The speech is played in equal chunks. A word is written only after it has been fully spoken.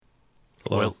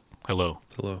Hello. Well, hello.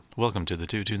 Hello. Welcome to the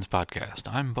Two Tunes Podcast.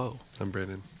 I'm Bo. I'm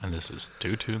Brandon. And this is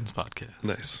Two Tunes Podcast.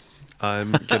 Nice.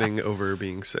 I'm getting over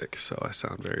being sick, so I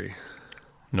sound very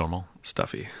Normal.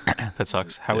 stuffy. That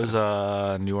sucks. How was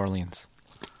New Orleans?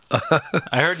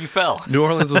 I heard you fell. New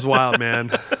Orleans was wild,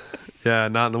 man. Yeah,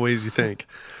 not in the ways you think.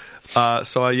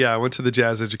 I went to the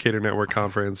Jazz Educator Network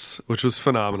conference, which was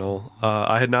phenomenal.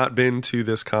 I had not been to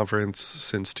this conference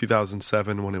since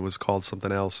 2007 when it was called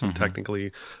something else and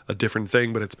technically a different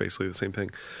thing, but it's basically the same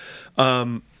thing.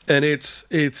 And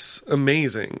it's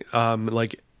amazing.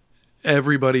 Like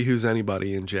everybody who's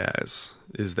anybody in jazz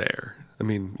is there. I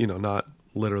mean, not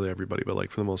literally everybody, but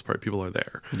like for the most part, people are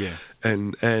there. Yeah.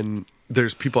 And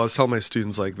there's people, I was telling my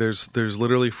students, like there's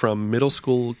literally from middle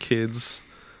school kids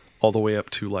all the way up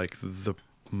to like the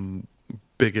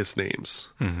biggest names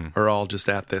are all just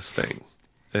at this thing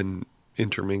and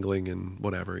intermingling and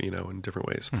whatever, in different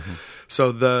ways.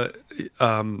 So the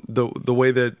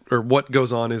way that, or what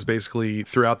goes on is basically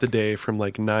throughout the day from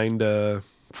like 9 to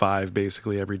 5,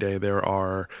 basically every day, there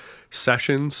are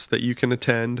sessions that you can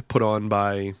attend put on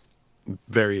by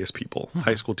various people,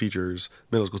 high school teachers,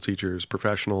 middle school teachers,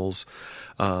 professionals,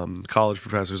 college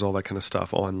professors, all that kind of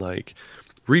stuff on like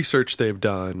research they've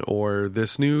done or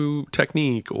this new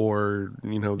technique or,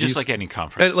 Just like any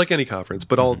conference. Like any conference,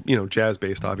 but all, jazz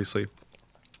based, obviously.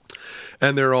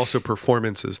 And there are also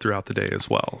performances throughout the day as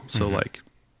well. So like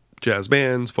jazz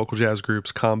bands, vocal jazz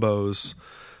groups, combos,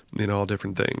 all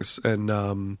different things.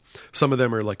 And some of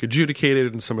them are like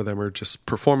adjudicated and some of them are just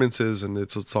performances, and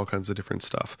it's all kinds of different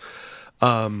stuff.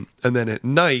 And then at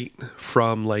night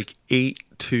from like 8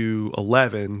 to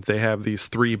 11, they have these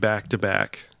 3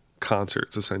 back-to-back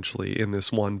concerts essentially in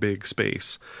this one big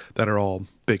space that are all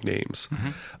big names.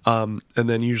 And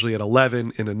then usually at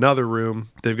 11 in another room,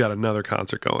 they've got another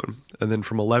concert going. And then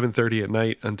from 11:30 at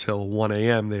night until 1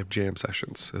 a.m., they have jam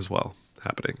sessions as well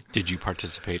happening. Did you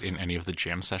participate in any of the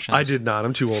jam sessions? I did not.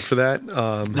 I'm too old for that.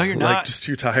 No, you're not. Like, just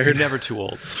too tired. You're never too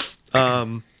old.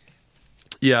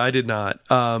 Yeah, I did not.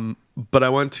 But I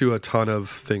went to a ton of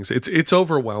things. It's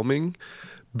overwhelming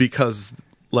because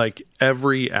like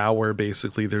every hour,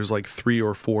 basically, there's like 3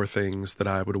 or 4 things that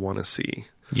I would want to see.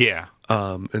 Yeah.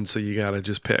 And so you got to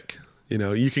just pick.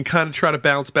 You can kind of try to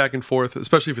bounce back and forth,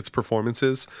 especially if it's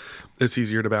performances. It's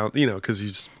easier to bounce, because you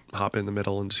just hop in the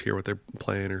middle and just hear what they're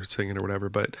playing or singing or whatever.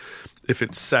 But if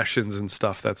it's sessions and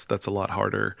stuff, that's a lot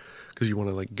harder because you want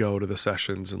to like go to the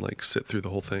sessions and like sit through the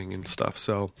whole thing and stuff.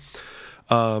 So,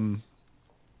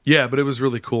 yeah, but it was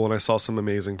really cool, and I saw some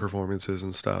amazing performances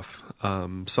and stuff.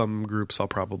 Some groups I'll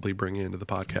probably bring into the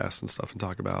podcast and stuff and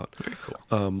talk about. Very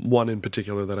cool. One in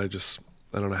particular that I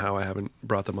don't know how I haven't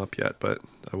brought them up yet, but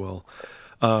I will.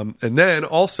 And then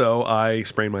also I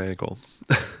sprained my ankle.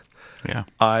 Yeah.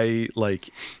 I like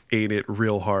ate it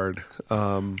real hard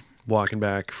walking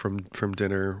back from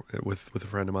dinner with a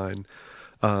friend of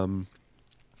mine.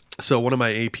 So one of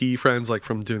my AP friends, like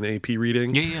from doing the AP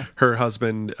reading, her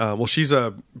husband, she's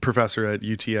a professor at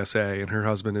UTSA, and her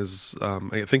husband is,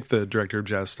 I think, the director of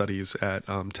jazz studies at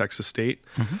Texas State.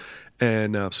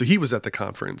 And so he was at the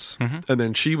conference, and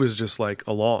then she was just like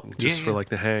along for like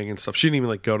the hang and stuff. She didn't even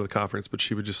like go to the conference, but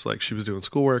she would just like, she was doing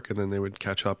schoolwork, and then they would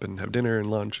catch up and have dinner and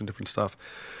lunch and different stuff.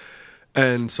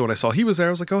 And so when I saw he was there,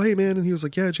 I was like, oh, hey man. And he was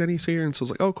like, yeah, Jenny's here. And so I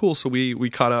was like, oh, cool. So we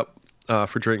caught up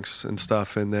for drinks and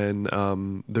stuff, and then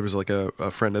there was like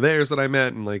a friend of theirs that I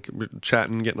met and like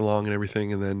chatting, getting along and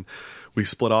everything, and then we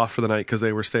split off for the night because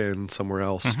they were staying somewhere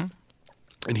else,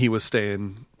 and he was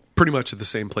staying pretty much at the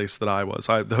same place that I was.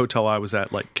 The hotel I was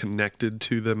at like connected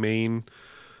to the main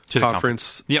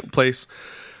conference place,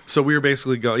 so we were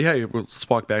basically going, let's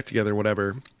walk back together and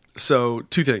whatever. So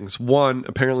 2 things. One,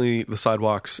 apparently the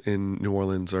sidewalks in New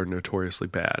Orleans are notoriously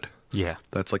bad. Yeah.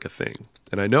 That's like a thing.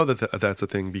 And I know that that's a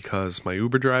thing because my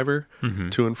Uber driver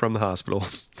to and from the hospital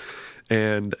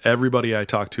and everybody I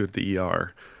talked to at the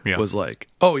ER was like,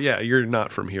 oh, yeah, you're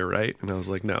not from here, right? And I was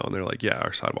like, no. And they're like, yeah,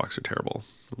 our sidewalks are terrible.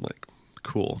 I'm like,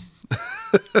 cool.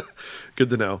 Good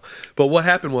to know. But what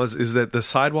happened is that the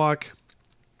sidewalk,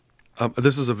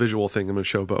 this is a visual thing I'm going to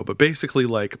show Bo, but basically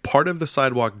like part of the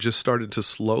sidewalk just started to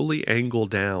slowly angle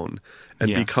down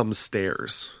and become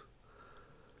stairs.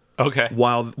 Okay.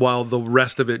 While the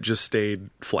rest of it just stayed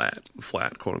flat,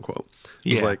 quote unquote. It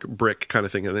was like brick kind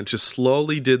of thing. And then it just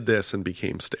slowly did this and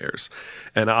became stairs.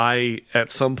 And I,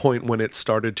 at some point when it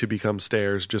started to become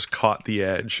stairs, just caught the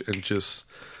edge and just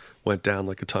went down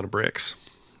like a ton of bricks.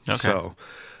 Okay. So,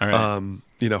 all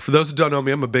right. For those who don't know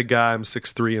me, I'm a big guy. I'm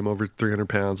 6'3". I'm over 300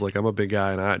 pounds. Like I'm a big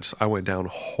guy, and I went down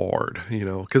hard,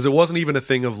 because it wasn't even a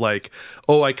thing of like,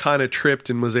 oh, I kind of tripped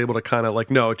and was able to kind of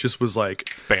like, no, it just was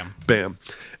like, bam. bam.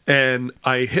 And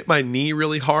I hit my knee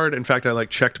really hard. In fact, I like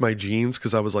checked my jeans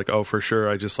because I was like, oh, for sure,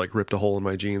 I just like ripped a hole in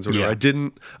my jeans. Or whatever. I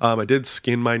didn't. I did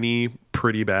skin my knee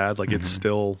pretty bad. Like it's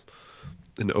still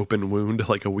an open wound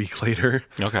like a week later.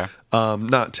 Okay.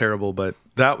 Not terrible, but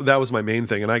that was my main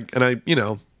thing. And I, you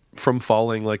know, from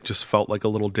falling, like just felt like a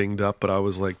little dinged up, but I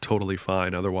was like totally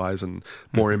fine otherwise and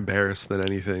more embarrassed than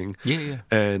anything. Yeah.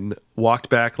 And walked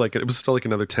back, like it was still like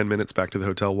another 10 minutes back to the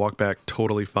hotel, walked back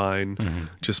totally fine.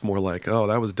 Just more like, oh,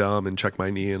 that was dumb, and checked my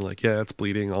knee and like, yeah, it's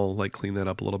bleeding. I'll like clean that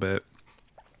up a little bit.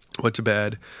 Went to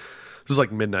bed. This is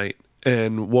like midnight.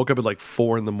 And woke up at like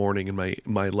 4 a.m. and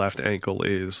my left ankle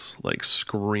is like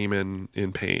screaming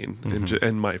in pain,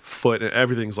 and my foot and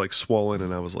everything's like swollen.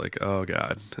 And I was like, oh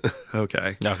God,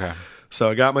 okay. So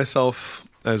I got myself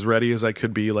as ready as I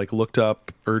could be. Like looked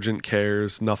up urgent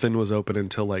cares. Nothing was open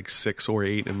until like 6 or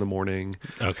 8 in the morning.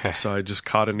 Okay. So I just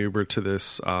caught an Uber to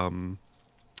this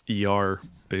ER,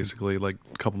 basically like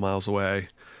a couple miles away,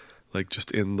 like just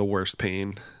in the worst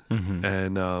pain,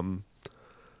 and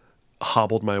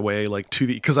hobbled my way like to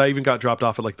the, because I even got dropped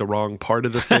off at like the wrong part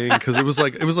of the thing because it was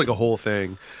like a whole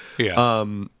thing,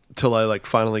 till I like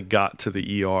finally got to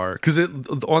the ER, because it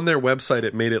on their website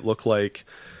it made it look like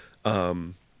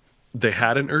they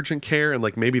had an urgent care, and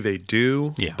like maybe they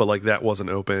do, but like that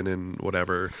wasn't open and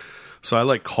whatever. So I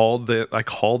like called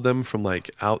them from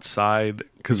like outside,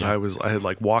 because I had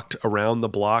like walked around the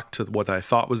block to what I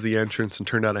thought was the entrance, and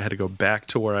turned out I had to go back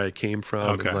to where I came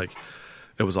from. And like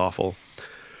it was awful.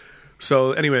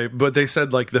 So anyway, but they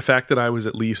said like the fact that I was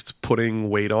at least putting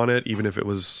weight on it, even if it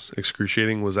was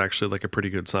excruciating, was actually like a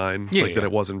pretty good sign. That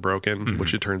it wasn't broken,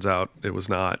 which it turns out it was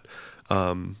not.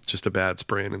 Just a bad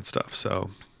sprain and stuff.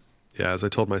 So yeah, as I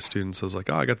told my students, I was like,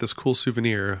 oh, I got this cool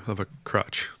souvenir of a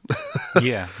crutch.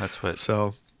 Yeah, that's what.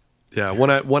 So yeah, when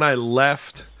I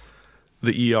left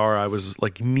the ER, I was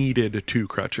like needed 2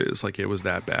 crutches, like it was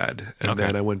that bad. And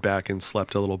then I went back and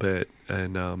slept a little bit.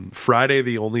 And Friday,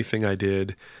 the only thing I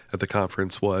did at the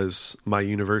conference was my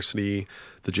university,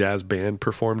 the jazz band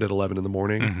performed at 11 in the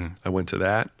morning. I went to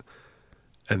that.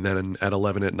 And then at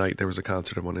 11 at night, there was a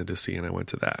concert I wanted to see, and I went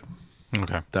to that.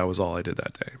 Okay. That was all I did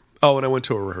that day. Oh, and I went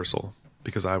to a rehearsal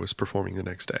because I was performing the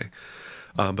next day.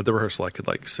 But the rehearsal, I could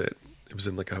like sit. It was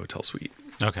in like a hotel suite.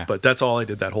 Okay. But that's all I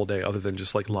did that whole day, other than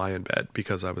just like lie in bed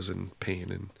because I was in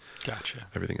pain and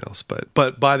everything else.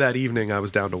 But by that evening, I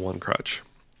was down to 1 crutch.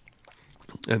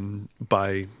 And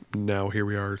by now, here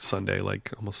we are Sunday,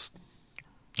 like almost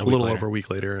a little over a week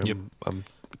later. I'm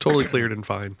totally cleared and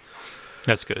fine.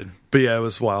 That's good. But yeah, it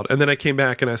was wild. And then I came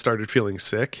back and I started feeling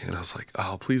sick. And I was like,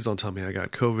 oh, please don't tell me I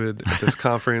got COVID at this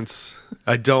conference.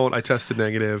 I don't. I tested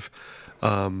negative.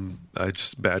 I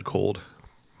just bad cold.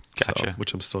 Gotcha. So,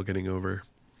 which I'm still getting over.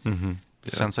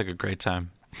 Sounds like a great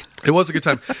time. It was a good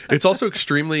time. It's also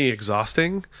extremely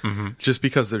exhausting, just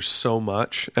because there's so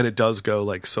much, and it does go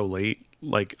like so late.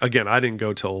 Like again, I didn't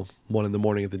go till 1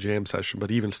 a.m. at the jam session,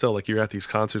 but even still, like you're at these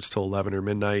concerts till 11 or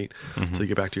midnight till you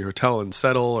get back to your hotel and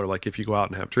settle, or like if you go out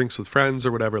and have drinks with friends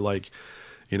or whatever, like,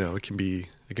 you know, it can be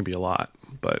a lot.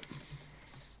 But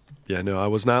yeah, no, I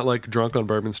was not like drunk on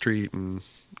Bourbon Street and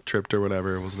tripped or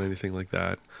whatever. It wasn't anything like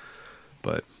that.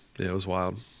 But yeah, it was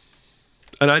wild.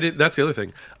 And that's the other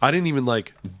thing. I didn't even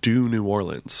like do New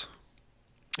Orleans.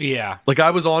 Yeah. Like I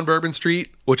was on Bourbon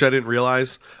Street, which I didn't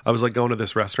realize. I was like going to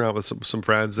this restaurant with some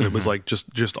friends, and it was like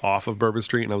just off of Bourbon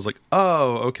Street. And I was like,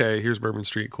 oh, okay, here's Bourbon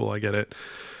Street. Cool. I get it.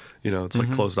 You know, it's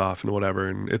like closed off and whatever.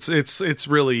 And it's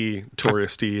really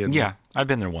touristy. And yeah. I've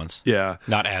been there once. Yeah.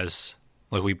 Not as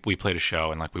like we played a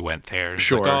show and like we went there.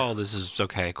 Sure. Like, oh, this is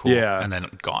okay. Cool. Yeah. And then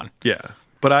gone. Yeah.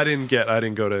 But I didn't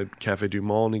go to Café du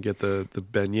Monde and get the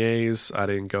beignets. I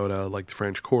didn't go to like the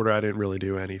French Quarter. I didn't really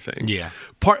do anything. Yeah.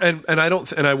 And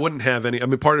I wouldn't have any. I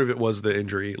mean, part of it was the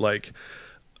injury. Like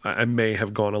I may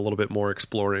have gone a little bit more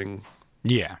exploring.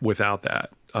 Yeah. Without that,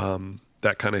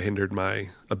 that kind of hindered my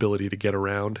ability to get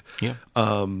around. Yeah.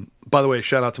 By the way,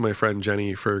 shout out to my friend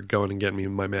Jenny for going and getting me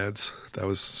my meds. That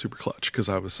was super clutch because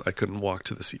I couldn't walk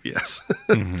to the CVS.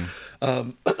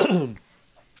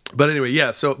 But anyway,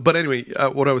 yeah.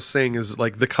 What I was saying is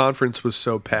like the conference was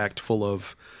so packed full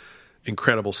of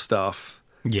incredible stuff.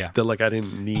 Yeah. That like I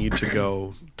didn't need to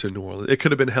go to New Orleans. It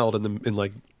could have been held in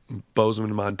like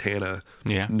Bozeman, Montana.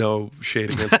 Yeah. No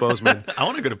shade against Bozeman. I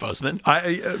want to go to Bozeman.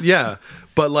 Yeah.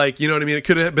 But like, you know what I mean? It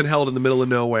could have been held in the middle of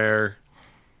nowhere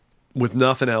with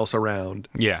nothing else around.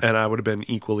 Yeah. And I would have been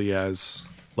equally as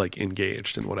like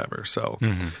engaged and whatever. So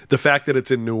the fact that it's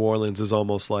in New Orleans is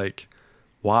almost like,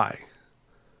 why?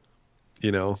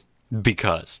 You know,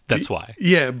 because that's why.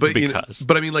 Yeah, but because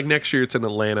but I mean, like next year it's in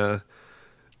Atlanta.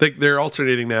 They're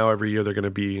alternating now. Every year they're going to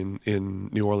be in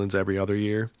New Orleans every other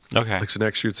year. Okay. Like, so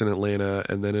next year it's in Atlanta,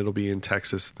 and then it'll be in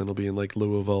Texas, then it'll be in like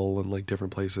Louisville and like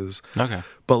different places. Okay.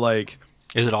 But like,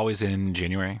 is it always in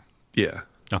January? Yeah.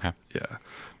 Okay. Yeah.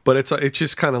 But it's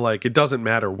just kind of like, it doesn't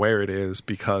matter where it is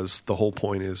because the whole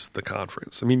point is the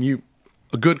conference. I mean,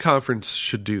 a good conference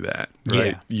should do that, right?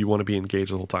 Yeah. You want to be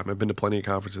engaged the whole time. I've been to plenty of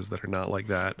conferences that are not like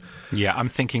that. Yeah, I'm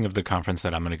thinking of the conference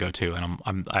that I'm going to go to,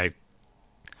 and I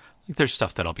think there's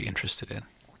stuff that I'll be interested in,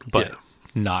 but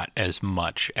not as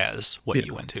much as what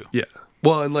you went to. Yeah.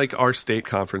 Well, and like our state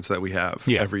conference that we have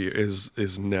every year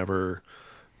is never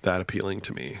that appealing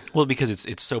to me. Well, because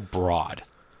it's so broad,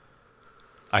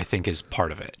 I think, is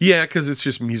part of it. Yeah, because it's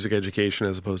just music education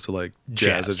as opposed to like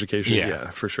jazz education. Yeah,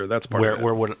 for sure. That's part of it.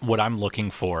 Where what I'm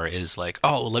looking for is like,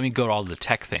 oh, let me go to all the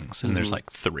tech things, and there's like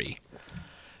 3.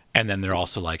 And then they're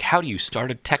also like, how do you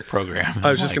start a tech program? And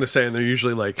I was just going to say, and they're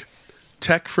usually like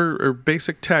tech or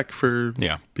basic tech for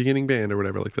beginning band or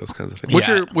whatever, like those kinds of things,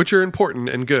 which are important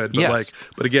and good. But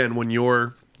but again, when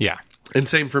you're and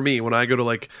same for me when I go to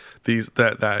like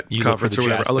that conference or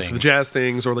whatever, I look for the jazz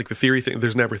things or like the theory thing.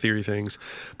 There's never theory things,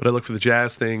 but I look for the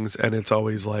jazz things, and it's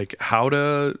always like how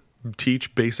to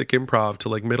teach basic improv to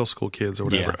like middle school kids or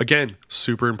whatever. Again,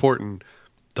 super important.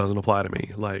 Doesn't apply to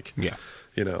me. Like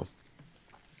you know.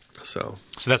 So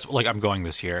that's like, I'm going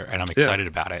this year, and I'm excited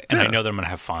about it, and I know that I'm going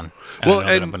to have fun. And I know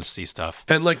that I'm going to see stuff.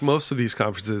 And like most of these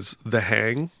conferences, the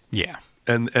hang,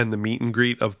 and the meet and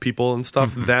greet of people and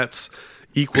stuff, that's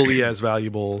equally as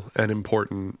valuable and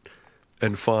important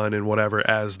and fun and whatever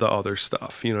as the other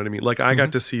stuff. You know what I mean? Like I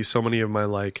got to see so many of my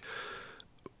like,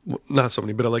 not so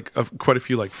many, but like quite a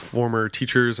few like former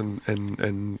teachers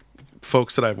and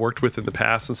folks that I've worked with in the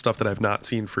past and stuff that I've not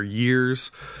seen for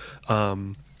years.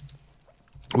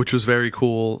 Which was very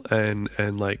cool, and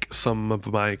like some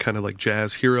of my kind of like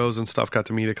jazz heroes and stuff, got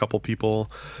to meet a couple people.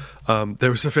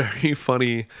 There was a very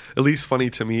funny, at least funny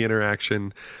to me,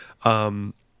 interaction.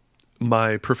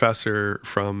 My professor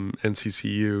from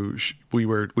NCCU, we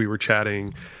were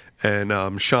chatting,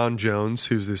 and Sean Jones,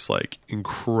 who's this like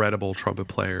incredible trumpet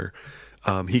player,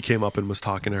 he came up and was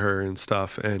talking to her and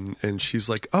stuff, and she's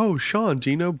like, "Oh, Sean, do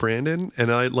you know Brandon?" And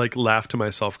I like laughed to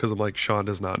myself because I'm like, Sean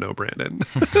does not know Brandon.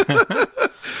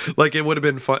 Like it would have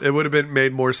been fun. It would have been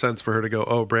made more sense for her to go,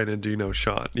 "Oh, Brandon, do you know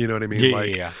Sean?" You know what I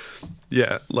mean?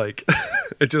 Yeah. Like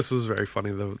it just was very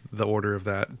funny the order of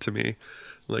that to me.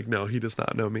 Like, no, he does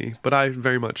not know me, but I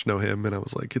very much know him, and I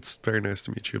was like, "It's very nice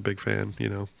to meet you, a big fan," you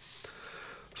know.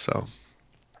 So,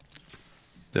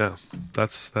 yeah,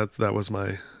 that was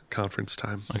my conference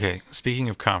time. Okay, speaking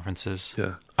of conferences,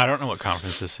 I don't know what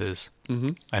conference this is.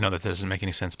 I know that doesn't make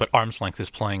any sense, but Arm's Length is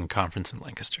playing a conference in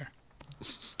Lancaster.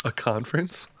 A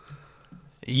conference?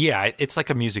 Yeah, it's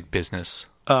like a music business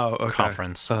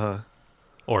conference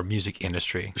or music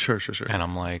industry. Sure. And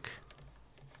I'm like,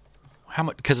 how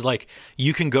much? Because like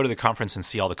you can go to the conference and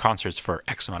see all the concerts for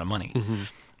X amount of money,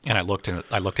 and I looked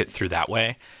it through that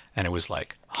way, and it was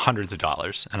like hundreds of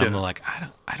dollars, and I'm like, I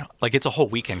don't like, it's a whole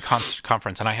weekend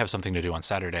conference, and I have something to do on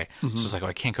Saturday, so it's like,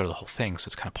 I can't go to the whole thing, so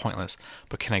it's kind of pointless.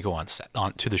 But can I go on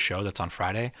to the show that's on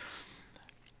Friday?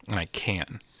 And I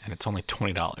can. And it's only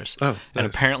 $20. Oh, nice. And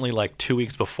apparently, like 2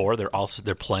 weeks before, they're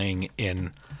playing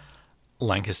in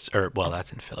Lancaster. Well,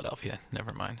 that's in Philadelphia.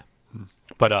 Never mind.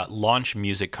 But Launch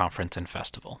Music Conference and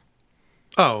Festival.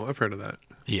 Oh, I've heard of that.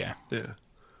 Yeah.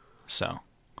 So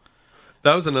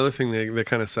that was another thing they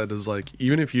kind of said is like,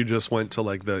 even if you just went to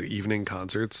like the evening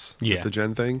concerts, the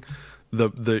Gen thing,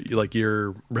 the like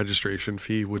your registration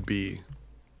fee would be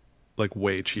like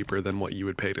way cheaper than what you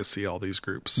would pay to see all these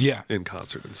groups in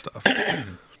concert and stuff.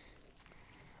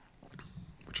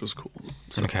 Which was cool.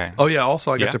 So. Okay. Oh yeah.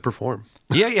 Also, I got to perform.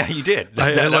 Yeah, you did.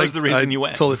 That was the reason you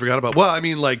went. Totally forgot about. Well, I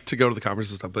mean, like to go to the conference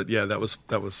and stuff. But yeah, that was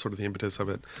sort of the impetus of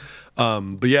it.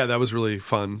 But yeah, that was really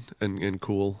fun and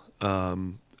cool.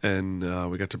 And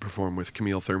we got to perform with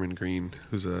Camille Thurman Green,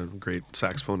 who's a great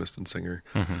saxophonist and singer.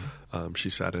 She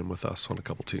sat in with us on a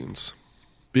couple tunes.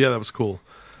 But yeah, that was cool.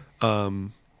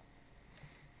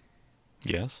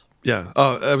 Yes. Yeah.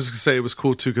 I was going to say it was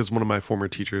cool too because one of my former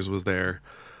teachers was there.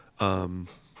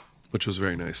 Which was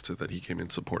very nice that he came in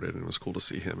and supported, and it was cool to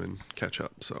see him and catch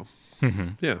up. So,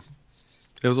 yeah,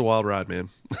 it was a wild ride, man.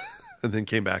 And then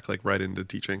came back like right into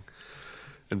teaching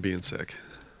and being sick.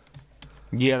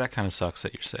 Yeah, that kind of sucks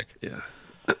that you're sick. Yeah.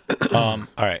 All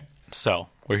right, so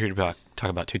we're here to talk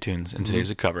about two tunes, and today's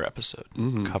a cover episode.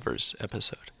 Covers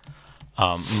episode.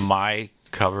 My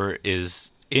cover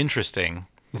is interesting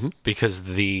because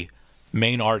the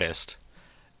main artist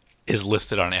is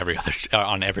listed on every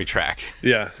track.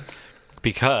 Yeah.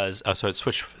 Because so it's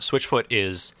Switchfoot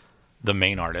is the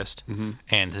main artist,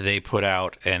 and they put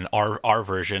out our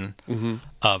version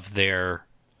of their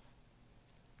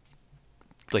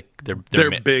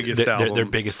biggest album, their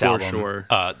biggest for album, sure.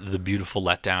 The Beautiful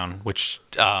Letdown, which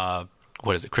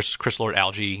what is it? Chris Lord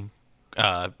Alge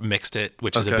mixed it,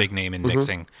 which is a big name in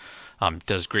mixing.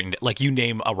 Does great, like you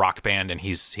name a rock band and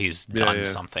he's done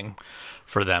something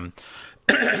for them.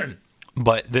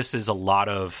 But this is a lot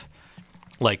of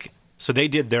like, so they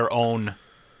did their own.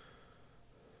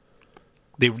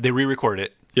 They re-recorded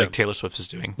it like Taylor Swift is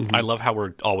doing. I love how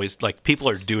we're always like people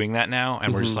are doing that now,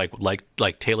 and we're just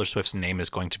like Taylor Swift's name is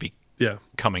going to be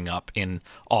coming up in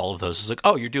all of those. It's like,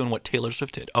 oh, you're doing what Taylor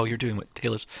Swift did. Oh, you're doing what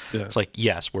Taylor's. Yeah. It's like,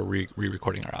 yes, we're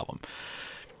re-recording our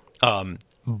album.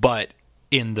 But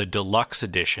in the deluxe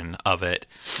edition of it,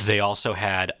 they also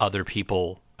had other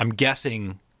people. I'm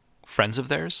guessing friends of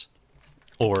theirs,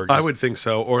 or just, I would think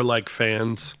so, or like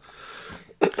fans.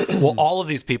 Well, all of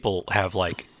these people have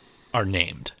are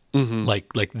named.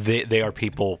 Like they are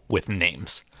people with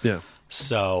names. Yeah.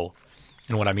 So,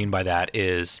 and what I mean by that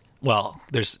is, well,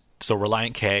 there's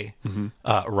Reliant K,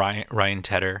 Ryan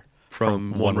Tedder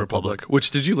from One Republic.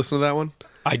 Which, did you listen to that one?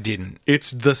 I didn't. It's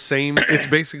the same. It's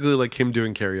basically like him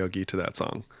doing karaoke to that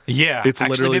song. Yeah, it's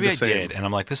actually, literally maybe the same. I did, and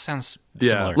I'm like, this sounds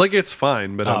similar. Like it's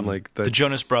fine, but I'm like the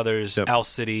Jonas Brothers, Al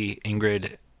City,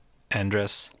 Ingrid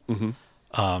Andress, friend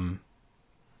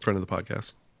of the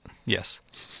podcast. Yes,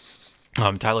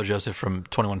 Tyler Joseph from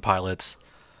 21 Pilots,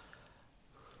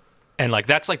 and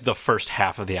that's the first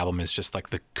half of the album is just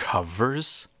the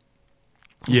covers.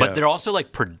 Yeah, but they're also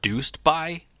produced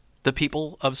by the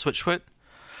people of Switchfoot.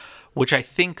 Which I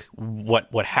think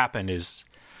what happened is,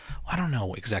 I don't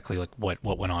know exactly what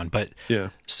went on, but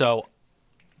so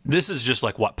this is just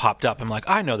what popped up. I'm like,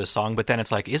 I know this song, but then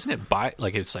it's isn't it by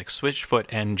it's Switchfoot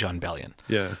and John Bellion?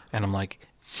 Yeah, and I'm like,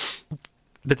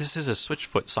 but this is a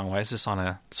Switchfoot song. Why is this on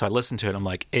a? So I listened to it. I'm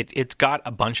like, it's got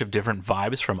a bunch of different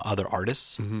vibes from other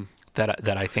artists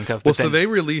that I think of. Well, so they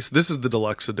released. This is the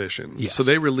deluxe edition. Yes. So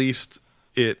they released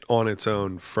it on its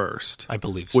own first, I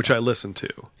believe, so. Which I listened to.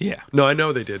 Yeah, no, I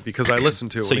know they did because I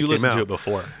listened to it. So when you it came listened out. to it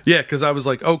before? Yeah, because I was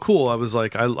like, oh, cool. I was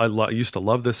like, I used to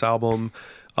love this album.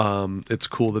 It's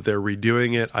cool that they're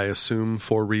redoing it. I assume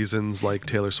for reasons like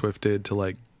Taylor Swift did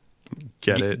to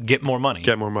get more money,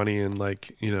 and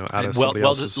out of somebody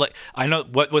else's. I know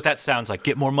what that sounds like.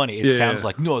 Get more money. It sounds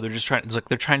like no, they're just trying. It's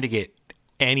they're trying to get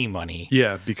any money.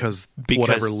 Yeah, because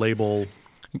whatever label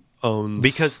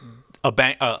owns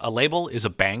a label is a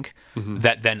bank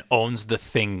that then owns the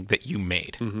thing that you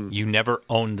made. You never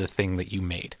own the thing that you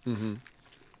made,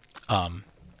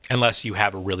 unless you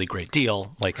have a really great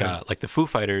deal, like the Foo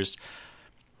Fighters.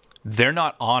 They're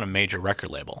not on a major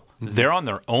record label. They're on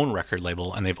their own record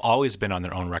label, and they've always been on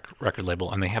their own record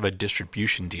label, and they have a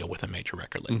distribution deal with a major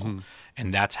record label,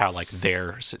 and that's how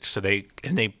they're so they.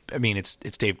 I mean, it's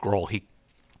Dave Grohl.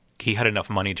 He had enough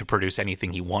money to produce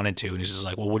anything he wanted to, and he's just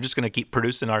like, well, we're just going to keep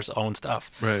producing our own stuff.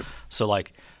 Right. So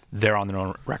they're on their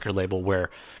own record label,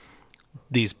 where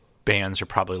these bands are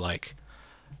probably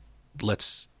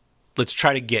let's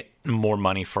try to get more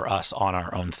money for us on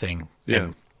our own thing.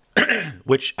 Yeah.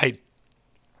 Which I'm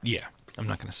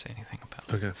not going to say anything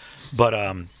about. Okay.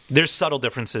 But there's subtle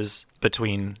differences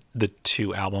between the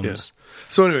two albums. Yeah.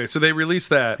 So anyway, so they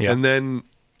released that, and then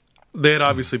they had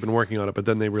obviously been working on it, but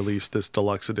then they released this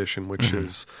deluxe edition, which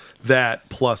is that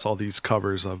plus all these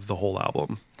covers of the whole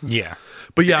album. Yeah.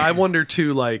 But yeah, I wonder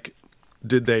too,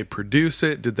 did they produce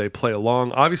it? Did they play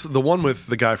along? Obviously, the one with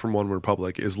the guy from One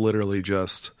Republic is literally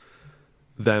just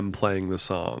them playing the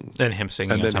song. And him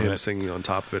singing and on then top him of it. Singing on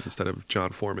top of it instead of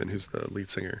John Foreman, who's the lead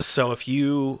singer. So if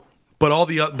you...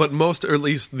 But most, or at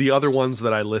least the other ones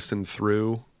that I listened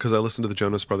through, because I listened to the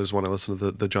Jonas Brothers one, I listened to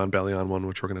the John Bellion one,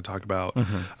 which we're going to talk about.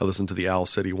 I listened to the Al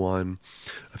City one.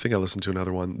 I think I listened to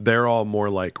another one. They're all more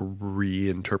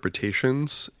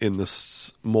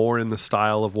reinterpretations more in the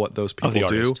style of what those people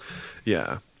do.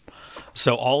 Yeah.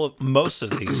 So most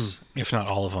of these, if not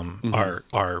all of them,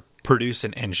 are produced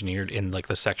and engineered in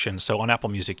the section. So on Apple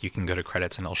Music, you can go to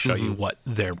credits and it'll show you what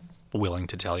they're willing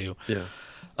to tell you. Yeah.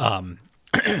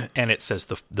 And it says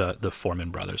the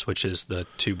Foreman brothers, which is the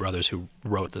two brothers who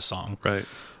wrote the song. Right.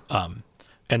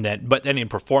 But then in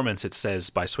performance, it says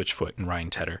by Switchfoot and Ryan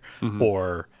Tedder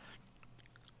or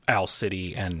Al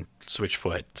City and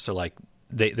Switchfoot. So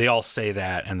they all say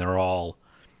that, and they're all.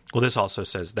 Well, this also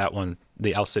says that one.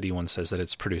 The Al City one says that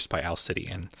it's produced by Al City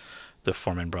and the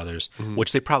Foreman brothers,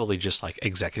 which they probably just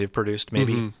executive produced,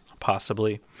 maybe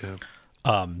possibly. Yeah.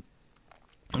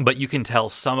 But you can tell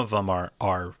some of them are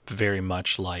very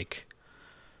much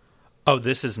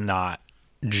this is not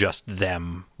just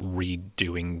them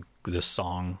redoing the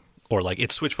song or like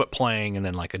it's Switchfoot playing and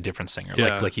then like a different singer,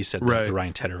 like you said, the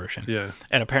Ryan Tedder version. Yeah,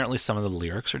 and apparently some of the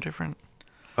lyrics are different.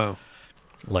 Oh,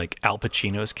 like Al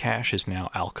Pacino's cash is now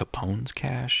Al Capone's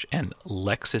cash, and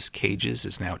Lexus Cages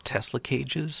is now Tesla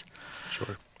Cages.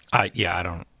 Sure. I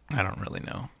don't really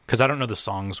know because I don't know the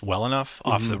songs well enough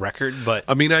off the record. But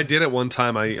I mean, I did at one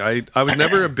time. I was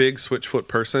never a big Switchfoot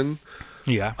person.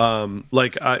 Yeah.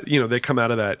 Like they come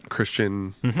out of that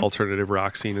Christian alternative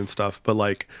rock scene and stuff, but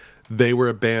like they were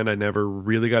a band I never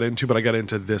really got into, but I got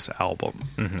into this album,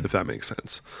 if that makes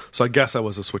sense. So I guess I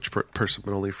was a Switch person,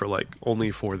 but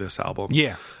only for this album.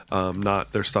 Yeah.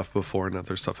 Not their stuff before, not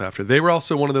their stuff after. They were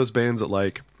also one of those bands that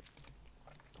like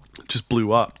just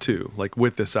blew up too, like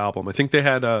with this album. I think they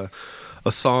had a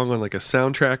song on like a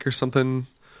soundtrack or something,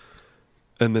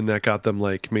 and then that got them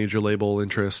like major label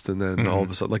interest, and then all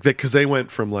of a sudden, like because they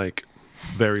went from like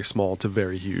very small to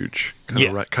very huge,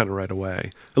 kind of right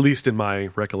away. At least in my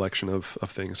recollection of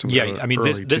things. Yeah, I mean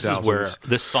this is where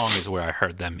this song is where I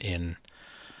heard them in.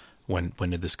 When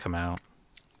did this come out?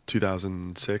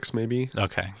 2006 maybe.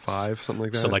 Okay, 5 something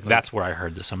like that. So like that's where I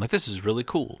heard this. I'm like, this is really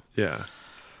cool. Yeah.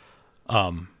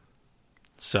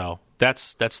 So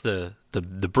that's the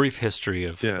brief history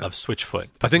of Switchfoot.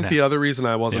 I think the other reason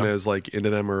I wasn't as like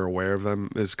into them or aware of them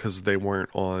is because they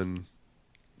weren't on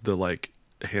the like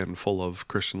handful of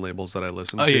Christian labels that I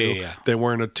listened to. Yeah. They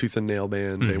weren't a Tooth and Nail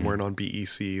band. They weren't on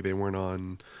BEC. They weren't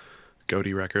on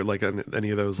Goatee Record, like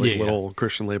any of those like little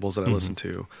Christian labels that I listened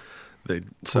to.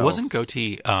 Wasn't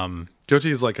Goatee?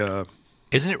 Goatee is like a.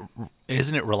 Isn't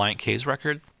it Reliant K's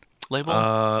record label?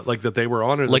 Like that they were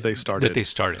on, or like that they started? That they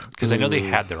started, because I know they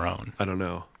had their own. I don't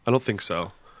know. I don't think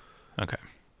so. Okay.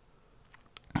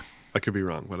 I could be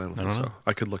wrong, but I don't think so.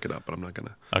 I could look it up, but I'm not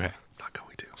gonna. Okay. I'm not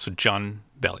going to. So John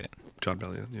Bellion,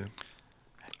 yeah.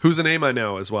 Who's a name I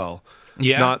know as well.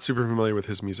 Yeah. Not super familiar with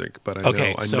his music, but I know.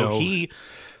 Okay, so he.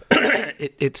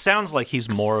 It sounds like he's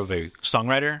more of a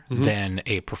songwriter than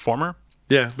a performer.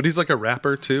 Yeah, but he's like a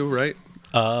rapper too, right?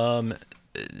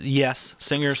 Yes,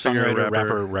 singer, songwriter,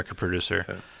 rapper, record producer.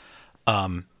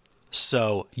 Okay.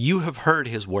 So you have heard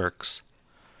his works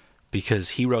because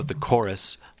he wrote the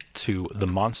chorus to "The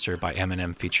Monster" by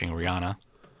Eminem featuring Rihanna.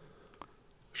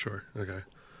 Sure. Okay.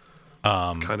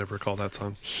 Kind of recall that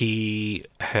song. He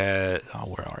had. Oh,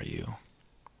 where are you?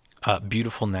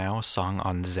 "Beautiful Now," a song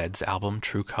on Zed's album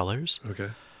True Colors.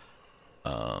 Okay.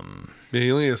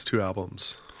 He only has 2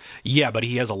 albums. Yeah, but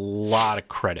he has a lot of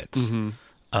credits.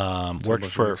 Worked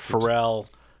for Pharrell,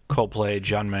 Coldplay,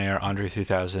 John Mayer, Andre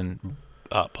 3000,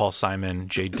 Paul Simon,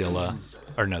 Jay Dilla.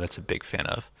 Or no, that's a big fan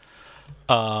of.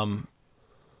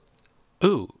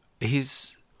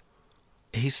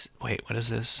 He's wait, what is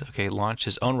this? Okay, launched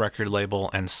his own record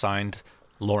label and signed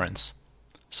Lawrence.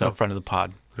 So friend of the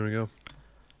pod. There we go.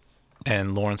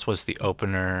 And Lawrence was the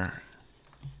opener.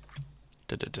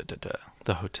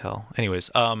 The hotel. Anyways,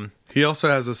 he also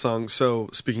has a song. So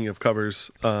speaking of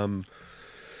covers, the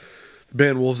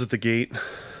band Wolves at the Gate,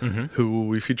 who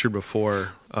we featured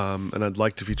before, and I'd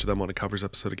like to feature them on a covers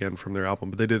episode again from their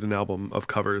album. But they did an album of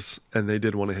covers, and they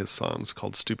did one of his songs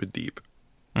called "Stupid Deep."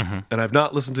 And I've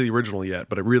not listened to the original yet,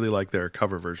 but I really like their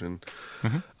cover version.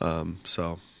 So,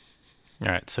 all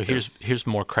right. So here's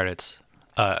more credits.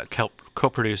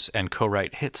 Co-produce and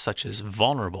co-write hits such as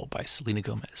 "Vulnerable" by Selena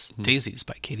Gomez, "Daisies"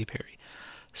 by Katy Perry,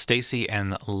 "Stacy"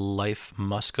 and "Life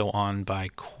Must Go On" by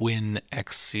Quinn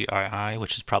XCII,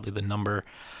 which is probably the number,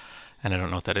 and I don't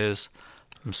know what that is.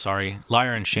 I'm sorry.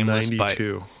 "Liar and Shameless"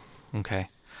 92. by... Okay.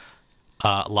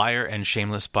 "Liar and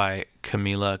Shameless" by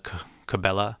Camila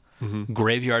Cabella.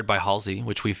 "Graveyard" by Halsey,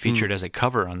 which we featured as a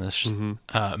cover on this.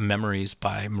 "Memories"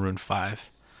 by Maroon 5.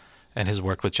 And has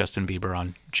worked with Justin Bieber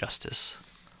on "Justice."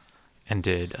 And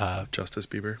did... Justice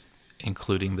Bieber.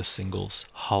 Including the singles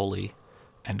 "Holy"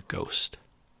 and "Ghost."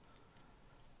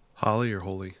 Holly or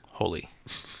Holy? Holy.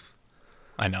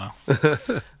 I know.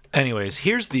 Anyways,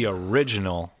 here's the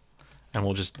original, and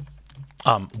we'll just...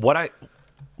 I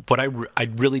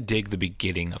really dig the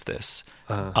beginning of this.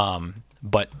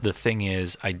 But the thing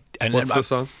is... What's the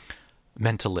song?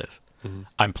 "Meant to Live."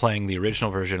 I'm playing the original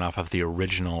version off of the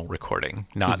original recording,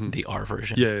 not the R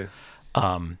version. Yeah.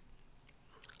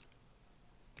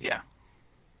 Yeah.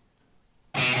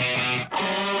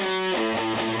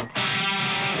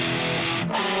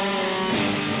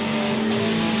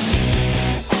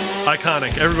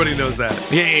 Iconic. Everybody knows that.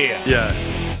 Yeah.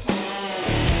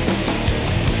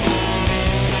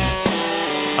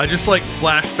 I just like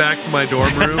flash back to my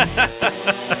dorm room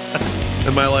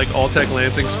and my like Alltech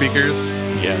Lansing speakers.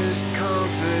 Yes.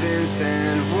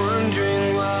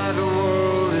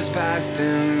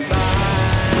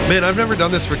 Man, I've never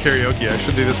done this for karaoke. I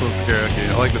should do this one for karaoke.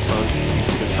 I like this song.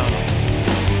 It's a good song.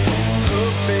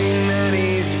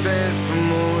 meant for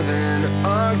more than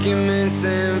arguments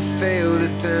and failed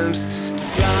attempts to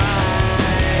fly.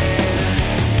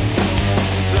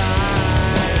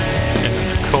 And then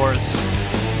the chorus.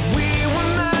 We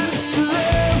were meant to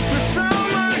live for so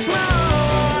much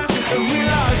more, and we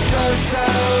lost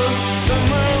ourselves.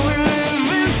 Somewhere we live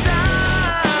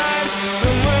inside.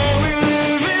 Somewhere we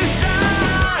live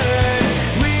inside.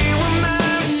 We were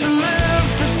meant to live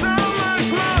for so much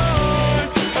more,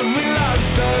 and we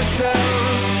lost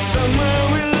ourselves. Somewhere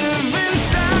we live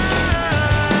inside.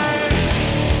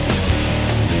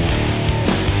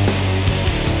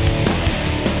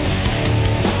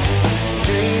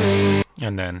 Dreaming.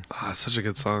 And then It's such a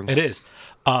good song. it is.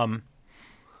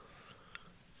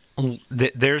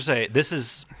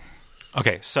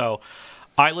 Okay, so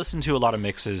I listen to a lot of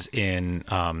mixes in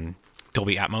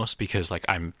Dolby Atmos because like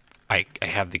I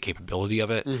have the capability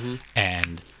of it,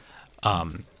 and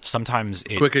sometimes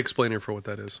Quick explainer for what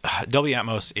that is. Dolby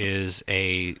Atmos is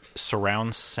a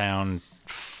surround sound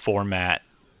format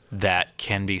that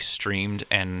can be streamed,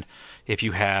 and if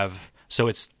you have, so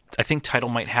it's, I think Tidal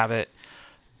might have it,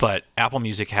 but Apple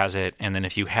Music has it, and then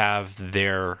if you have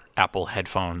their Apple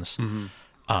headphones,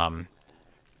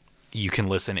 you can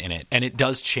listen in it, and it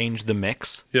does change the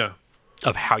mix Yeah.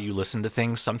 of how you listen to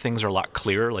things. Some things are a lot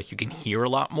clearer, like you can hear a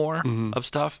lot more of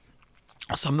stuff.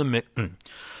 Some of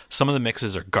the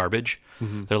mixes are garbage.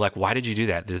 They're like, why did you do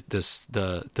that?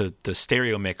 The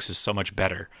stereo mix is so much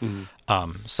better.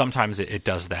 Sometimes it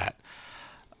does that,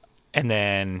 and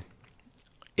then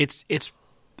it's.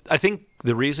 I think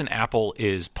the reason Apple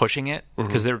is pushing it,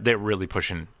 because they're really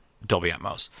pushing Dolby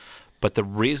Atmos, but the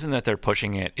reason that they're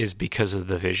pushing it is because of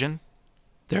the Vision,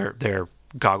 their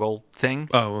goggle thing.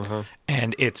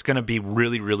 And it's going to be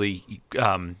really, really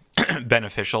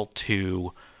beneficial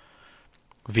to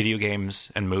video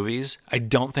games and movies. I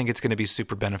don't think it's going to be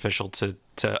super beneficial to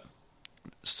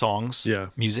songs,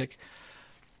 music.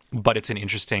 But it's an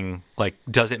interesting, like,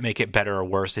 does it make it better or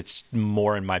worse? It's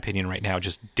more, in my opinion, right now,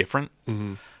 just different.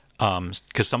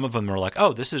 Because some of them are like,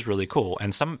 oh, this is really cool.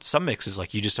 And some mixes,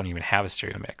 like, you just don't even have a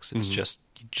stereo mix. It's you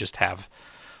just have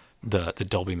the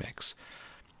Dolby mix.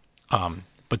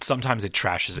 But sometimes it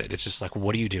trashes it. It's just like,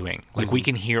 what are you doing? Like, we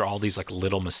can hear all these, like,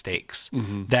 little mistakes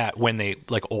that when they,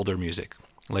 like, older music,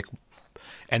 like,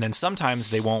 and then sometimes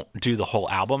they won't do the whole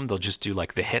album. They'll just do,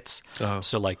 like, the hits.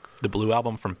 So, like, the Blue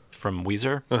album from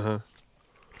Weezer,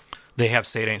 they have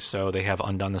Say It Ain't So, they have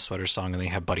Undone the Sweater Song, and they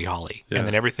have Buddy Holly. And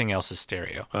then everything else is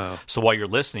stereo. So while you're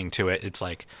listening to it, it's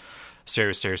like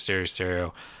stereo, stereo, stereo,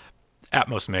 stereo,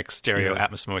 Atmos mix, stereo,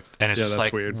 Atmos mix. And it's just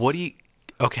like, weird. what do you...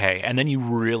 Okay, and then you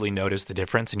really notice the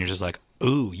difference, and you're just like,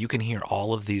 ooh, you can hear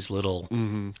all of these little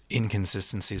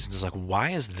inconsistencies. And it's like, why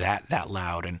is that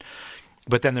loud?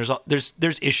 But then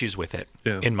there's issues with it,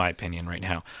 in my opinion, right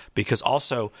now, because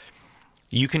also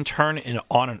you can turn the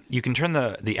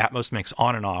Atmos mix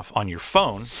on and off on your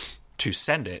phone to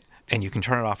send it, and you can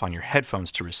turn it off on your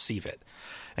headphones to receive it,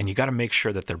 and you got to make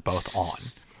sure that they're both on.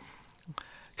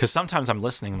 Because sometimes I'm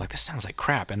listening, like, this sounds like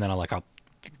crap, and then I'll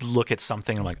look at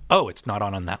something, and I'm like, oh, it's not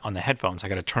on the headphones. I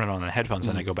got to turn it on the headphones,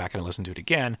 and I go back and listen to it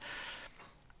again,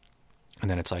 and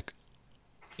then it's like,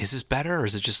 is this better, or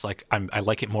is it just like I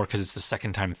like it more because it's the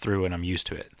second time through and I'm used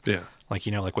to it? Yeah. Like,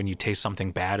 you know, like when you taste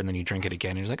something bad and then you drink it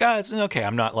again and you're like, it's okay.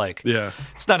 I'm not like,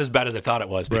 it's not as bad as I thought it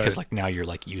was, because like now you're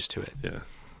like used to it. Yeah.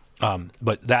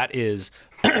 But that is,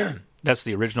 that's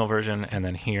the original version. And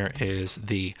then here is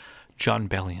the John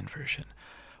Bellion version,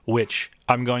 which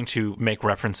I'm going to make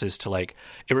references to, like,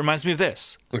 it reminds me of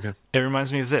this. Okay. It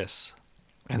reminds me of this.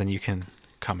 And then you can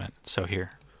comment. So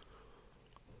here.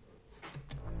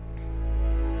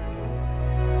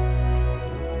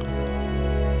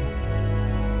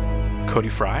 Cody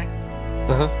Fry,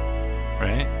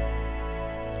 right?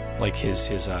 Like his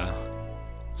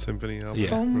symphony album,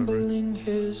 fumbling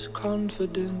his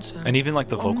confidence, and even like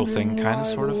the vocal thing, kind of,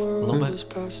 sort of, a little bit.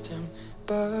 Passed him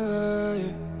by.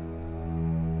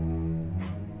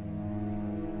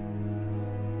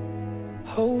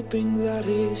 Hoping that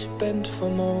he's bent for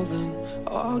more than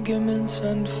arguments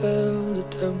and failed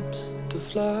attempts to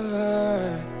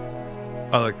fly.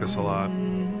 I like this a lot.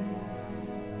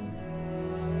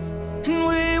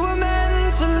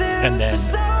 And then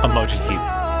Emoji Keep.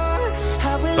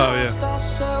 Oh yeah.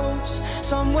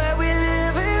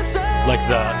 Like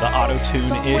the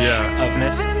auto-tune-ish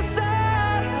ofness.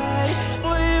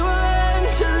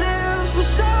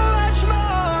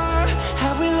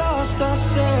 Have we lost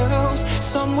ourselves?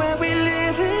 Somewhere we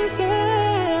live inside.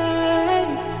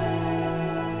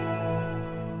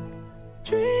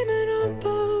 Dreaming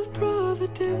about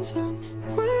Providence and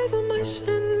whether my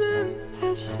sin men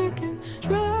have second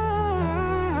tries.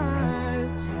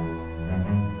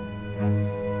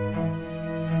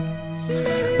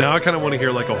 Now I kind of want to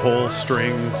hear like a whole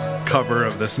string cover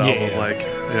of this album. Yeah. Like,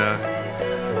 yeah.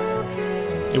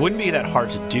 It wouldn't be that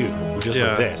hard to do just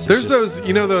with this. It's There's just,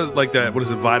 those like that. What is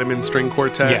it? Vitamin String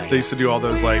Quartet. Yeah. They used to do all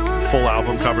those like full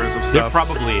album covers of There stuff.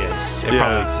 probably is. It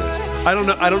probably exists. I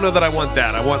don't know that I want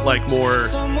that. I want like more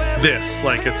this.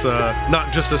 Like it's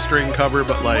not just a string cover,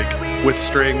 but like with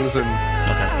strings and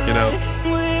you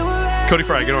know. Cody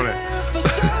Fry, get on it.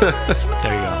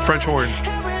 There you go. French horn.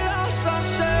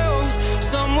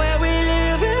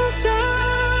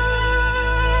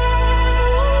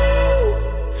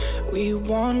 We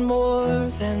want more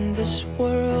than this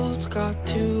world's got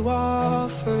to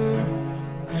offer.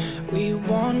 We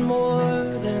want more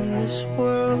than this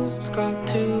world's got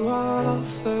to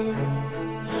offer.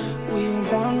 We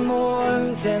want more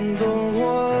than the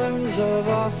wars of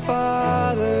our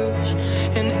fathers.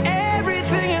 And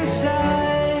everything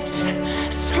inside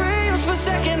screams for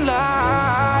second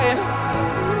life.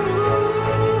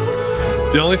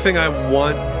 The only thing I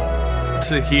want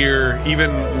to hear,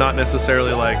 even not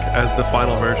necessarily like as the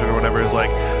final version or whatever, is like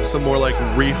some more like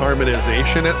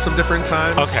reharmonization at some different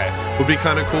times. Okay. Would be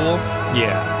kind of cool.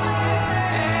 Yeah.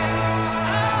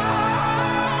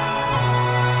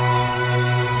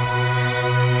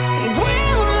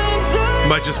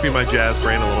 Might just be my jazz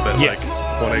brain a little bit, Yes.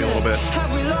 like wanting a little bit.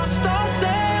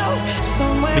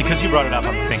 Because you brought it up,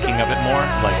 I'm thinking of it more.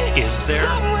 Like, is there?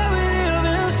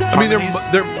 I mean, they're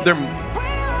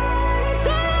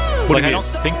What Like, do I you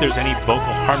don't mean? think there's any vocal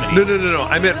harmony. No.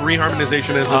 I meant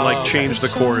reharmonization as in like change the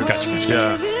chords. Gotcha.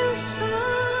 Yeah.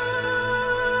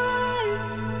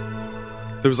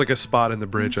 There was like a spot in the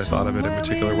bridge I thought of it in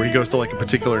particular where he goes to like a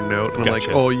particular note and I'm like,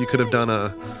 Gotcha. oh, you could have done a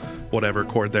whatever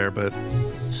chord there, but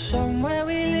Somewhere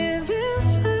we live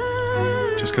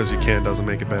inside. just because you can doesn't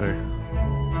make it better.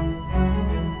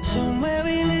 Somewhere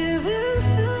we live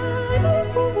inside.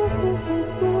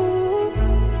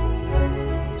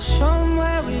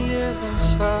 Somewhere we live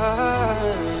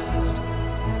inside.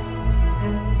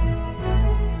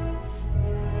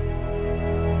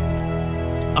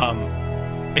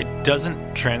 It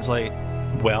doesn't translate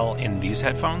well in these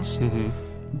headphones,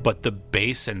 but the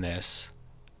bass in this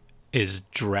is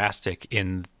drastic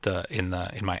in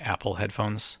my Apple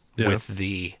headphones with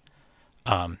the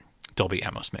Dolby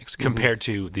Atmos mix compared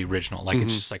to the original. Like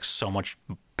it's just like so much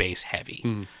bass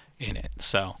heavy in it.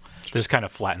 So this kind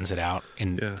of flattens it out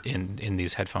in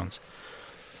these headphones.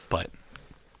 But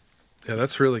Yeah,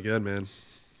 that's really good, man.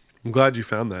 I'm glad you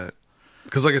found that.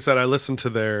 Because like I said, I listened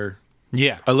to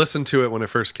it when it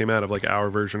first came out of like our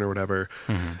version or whatever,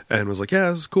 and was like, yeah,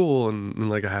 this is cool, and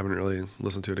like I haven't really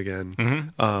listened to it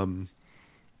again. And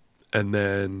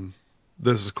then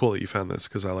this is cool that you found this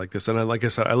because I like this, and like I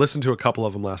said, I listened to a couple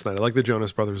of them last night. I like the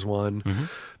Jonas Brothers one,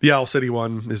 the Owl City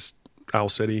one is Owl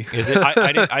City. is it?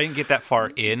 I didn't get that far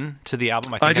into the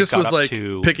album. I think I just got was up like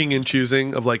to, picking and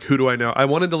choosing of like who do I know. I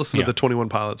wanted to listen to Yeah. the 21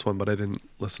 Pilots one, but I didn't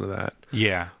listen to that.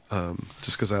 yeah.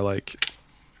 Just because I like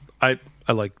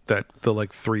that the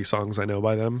like 3 songs I know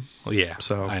by them. Well, yeah,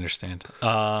 So- I understand.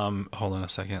 Hold on a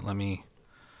second. Let me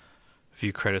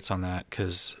view credits on that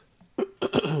because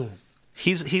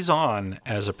he's on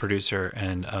as a producer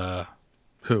and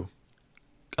Who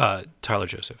Tyler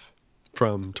Joseph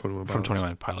from 21 Pilots? from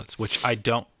 21 Pilots, which I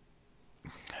don't,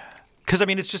 because I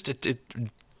mean it's just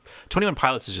 21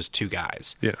 Pilots is just 2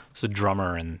 guys. Yeah. It's a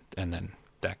drummer and then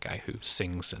that guy who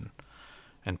sings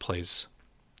and plays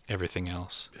everything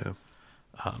else. Yeah.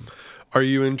 Are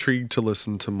you intrigued to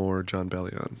listen to more John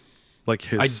Bellion, like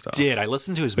his stuff? I did. I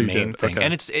listened to his you main did? thing, Okay.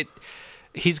 and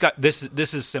he's got this.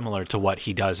 This is similar to what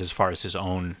he does as far as his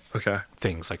own Okay.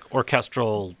 things, like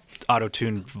orchestral,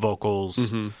 auto-tuned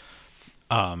vocals,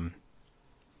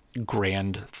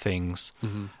 grand things.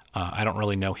 I don't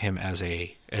really know him as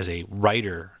a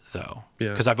writer though, Yeah.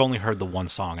 because I've only heard the one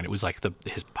song, and it was like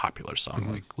his popular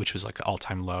song, like, which was like All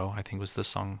Time Low, I think was the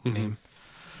song name.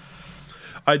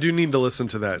 I do need to listen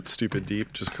to that Stupid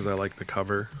Deep just because I like the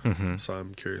cover. So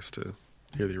I'm curious to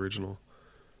hear the original.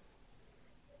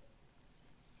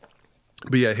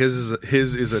 But yeah, his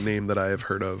is a name that I have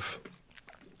heard of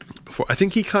before. I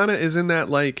think he kind of is in that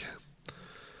like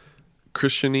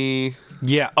Christian-y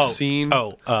scene.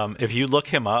 If you look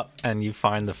him up and you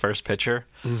find the first picture,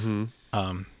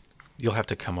 you'll have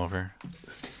to come over.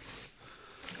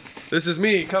 This is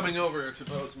me coming over to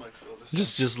Bo's microphone.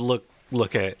 Just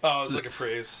look at. Oh, it's like a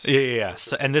praise. Yeah.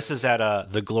 So, and this is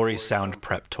at the Glory Sound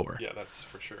Prep Tour. Yeah, that's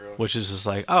for sure. Which is just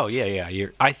like, oh yeah.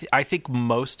 I think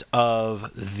most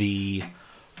of the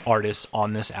artists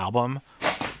on this album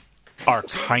are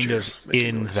kind of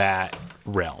in that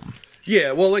realm.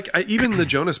 Yeah, well, like even the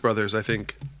Jonas Brothers, I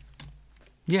think.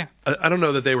 Yeah, I don't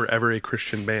know that they were ever a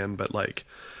Christian band, but like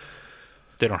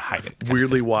They don't hide it.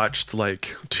 Weirdly watched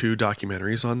like 2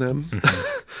 documentaries on them.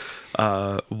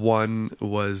 One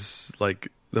was like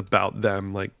about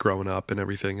them like growing up and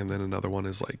everything, and then another one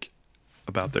is like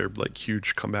about their like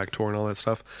huge comeback tour and all that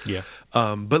stuff. Yeah.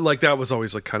 But like that was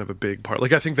always like kind of a big part.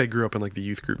 Like I think they grew up in like the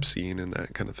youth group scene and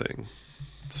that kind of thing.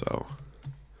 So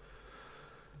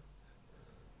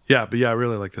yeah, but yeah, I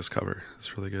really like this cover.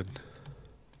 It's really good.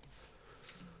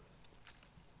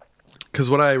 Because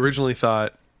what I originally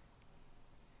thought,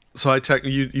 so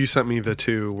you sent me the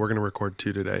 2. We're gonna record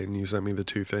 2 today, and you sent me the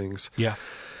 2 things. Yeah.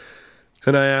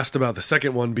 And I asked about the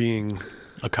second one being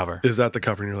a cover. Is that the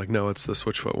cover? And you're like, no, it's the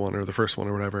Switchfoot one or the first one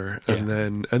or whatever. Yeah.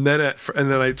 And then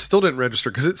I still didn't register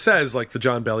because it says like the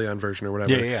John Bellion version or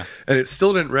whatever. Yeah. And it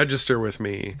still didn't register with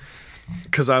me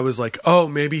because I was like, oh,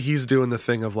 maybe he's doing the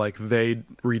thing of like they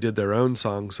redid their own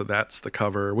song, so that's the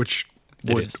cover, which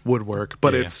would work.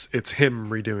 But it's him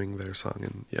redoing their song,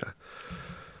 and yeah.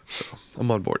 So I'm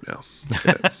on board now.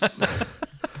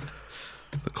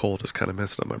 The cold is kind of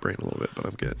messing up my brain a little bit, but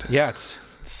I'm good. Yeah, it's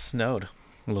snowed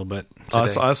a little bit I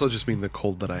also just mean the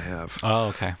cold that I have. Oh,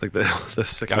 okay. Like the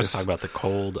sickness. I was talking about the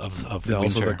cold of the winter.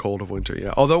 Also the cold of winter,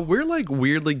 yeah. Although we're like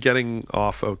weirdly getting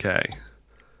off okay.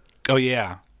 Oh,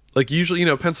 yeah. Like usually,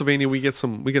 Pennsylvania, we get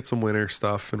some winter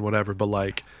stuff and whatever, but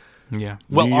like Yeah.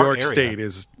 New York State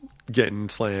is getting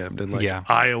slammed, and like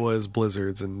Iowa is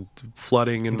blizzards and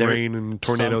flooding and rain and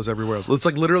tornadoes everywhere else. It's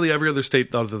like literally every other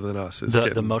state other than us is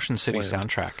the Motion City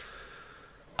soundtrack.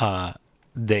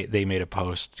 They made a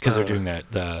post because they're doing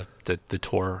the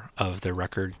tour of their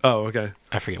record. Oh, okay.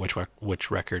 I forget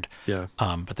which record. Yeah.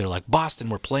 But they're like, Boston,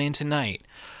 we're playing tonight,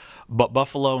 but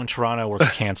Buffalo and Toronto we're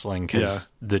canceling because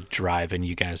the drive and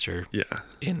you guys are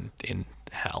in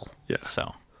hell. Yeah.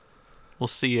 So. We'll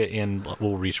see you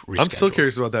we'll reschedule. I'm still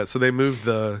curious about that. So they moved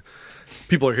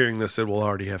people are hearing this, it will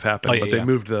already have happened, but they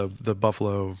moved the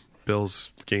Buffalo Bills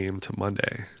game to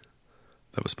Monday.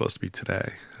 That was supposed to be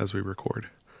today as we record.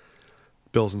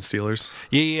 Bills and Steelers.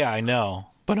 Yeah, I know.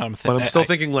 But I'm still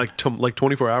thinking like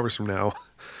 24 hours from now.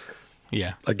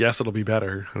 Yeah. I guess it'll be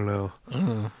better. I don't know.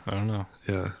 I don't know.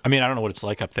 Yeah. I mean, I don't know what it's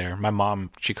like up there. My mom,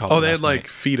 she called me they had like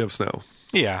feet of snow.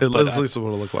 Yeah, at least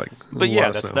what it looked like. But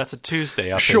yeah, that's a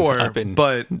Tuesday. But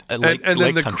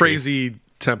then the crazy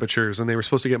temperatures, and they were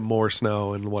supposed to get more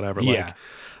snow and whatever. Yeah,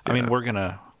 I mean, we're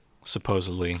gonna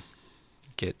supposedly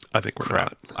get. I think we're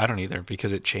crap. not. I don't either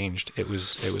because it changed. It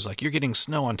was like you're getting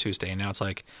snow on Tuesday, and now it's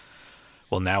like,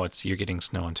 well, now you're getting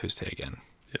snow on Tuesday again.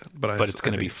 Yeah, but it's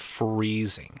going to be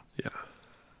freezing. Yeah,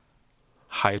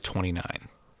 high of 29.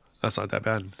 That's not that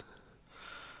bad.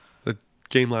 The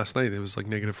game last night, it was like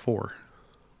 -4.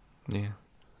 Yeah.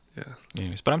 Yeah.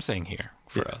 Anyways, but I'm saying here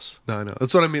for us. No, I know.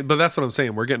 That's what I mean. But that's what I'm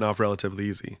saying. We're getting off relatively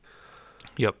easy.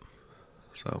 Yep.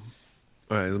 So,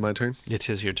 all right. Is it my turn? It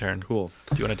is your turn. Cool.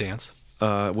 Do you want to dance?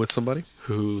 With somebody?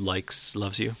 Who loves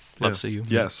you? Loves you?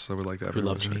 Yes, I would like that. Who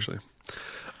loves me? Actually.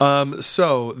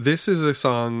 So, this is a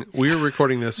song. We are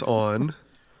recording this on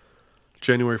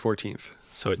January 14th.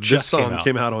 So, this song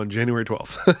came out on January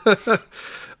 12th.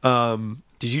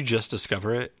 Did you just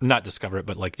discover it? Not discover it,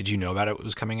 but like, did you know about it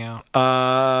was coming out?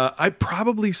 I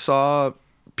probably saw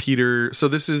Peter. So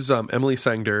this is Emily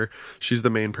Sangder. She's the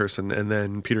main person, and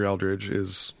then Peter Eldridge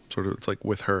is sort of, it's like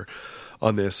with her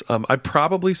on this. I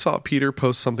probably saw Peter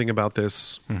post something about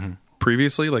this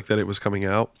previously, like that it was coming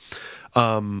out,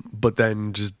 but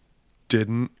then just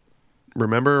didn't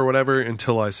remember or whatever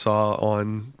until I saw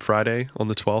on Friday on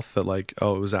the 12th that like,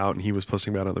 oh, it was out, and he was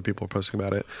posting about it, other people were posting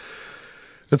about it.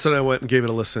 And so I went and gave it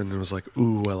a listen and was like,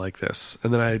 ooh, I like this.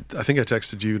 And then I think I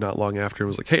texted you not long after and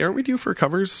was like, hey, aren't we due for a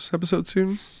covers episode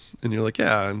soon? And you're like,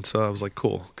 yeah. And so I was like,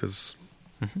 cool, because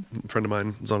a friend of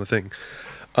mine was on a thing.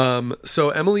 So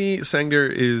Emily Sangder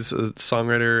is a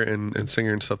songwriter and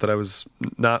singer and stuff that I was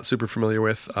not super familiar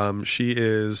with. She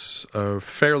is a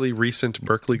fairly recent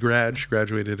Berkeley grad. She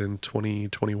graduated in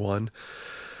 2021,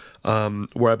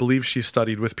 where I believe she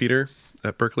studied with Peter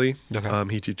at Berkeley.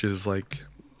 Okay. He teaches like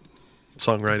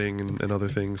songwriting and other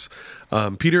things.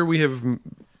 Peter, we have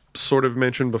sort of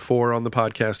mentioned before on the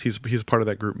podcast. He's part of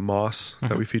that group Moss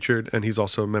that we featured, and he's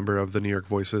also a member of the New York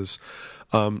Voices.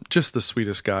 Just the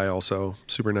sweetest guy, also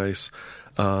super nice.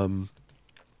 So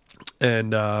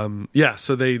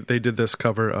they did this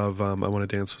cover of I Want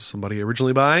to Dance with Somebody,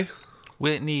 originally by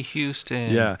Whitney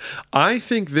Houston. Yeah, I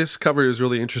think this cover is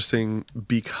really interesting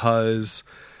because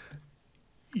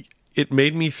it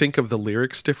made me think of the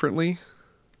lyrics differently.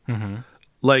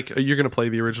 Like, you're going to play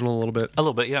the original a little bit? A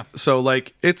little bit, yeah. So,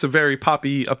 like, it's a very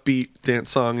poppy, upbeat dance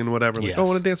song and whatever. Like, I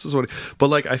want to dance with somebody. But,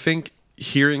 like, I think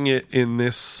hearing it in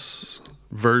this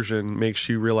version makes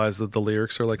you realize that the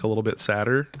lyrics are, like, a little bit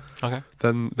sadder. Okay.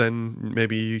 Than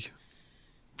maybe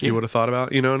you would have thought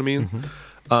about. You know what I mean?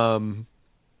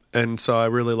 And so I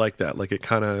really like that. Like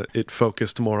it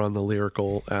focused more on the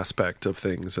lyrical aspect of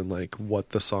things and like what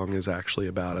the song is actually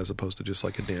about, as opposed to just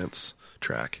like a dance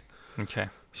track. Okay.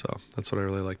 So that's what I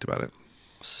really liked about it.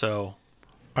 So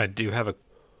I do have a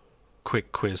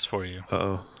quick quiz for you.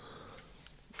 Uh-oh.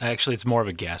 Actually, it's more of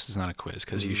a guess. It's not a quiz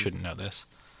because you shouldn't know this.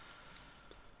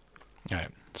 All right.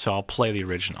 So I'll play the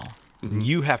original.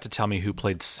 You have to tell me who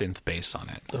played synth bass on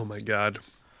it. Oh my God.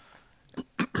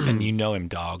 And you know him,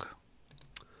 dog.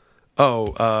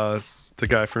 Oh, the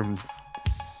guy from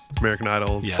American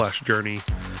Idol / Journey.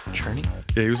 Journey?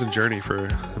 Yeah, he was in Journey for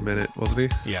a minute,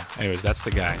 wasn't he? Yeah. Anyways, that's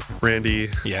the guy. Randy.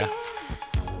 Yeah.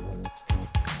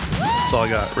 That's all I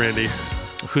got. Randy.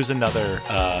 Who's another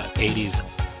 80s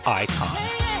icon?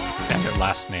 And their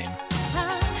last name.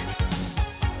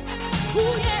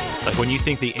 Like when you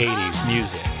think the 80s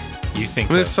music, you think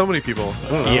there's so many people. I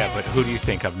don't know. Yeah, but who do you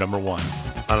think of number one?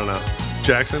 I don't know.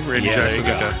 Jackson? Randy Jackson?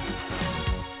 There you go.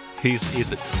 He's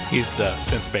the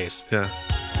synth bass. Yeah.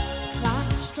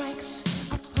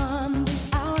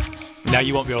 Now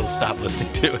you won't be able to stop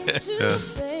listening to it. Yeah.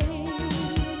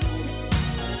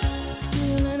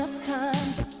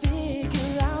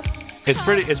 It's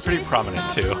pretty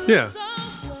prominent too. Yeah.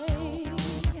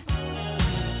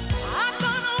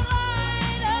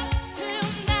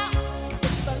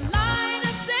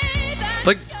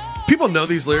 Like, people know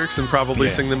these lyrics and probably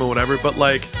sing them or whatever, but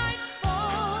like...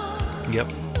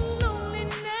 Yep.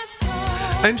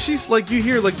 And she's like, you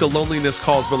hear like the loneliness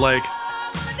calls, but like,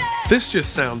 this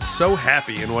just sounds so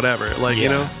happy and whatever. Like, you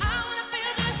know?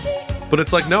 But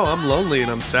it's like, no, I'm lonely and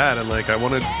I'm sad and like, I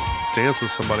want to dance with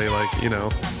somebody, like, you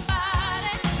know.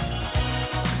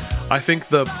 I think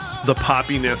the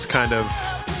poppiness kind of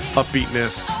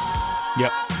upbeatness.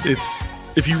 Yep. It's,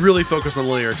 if you really focus on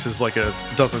the lyrics, is like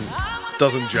doesn't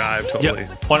jive totally.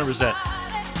 Yep. 100%.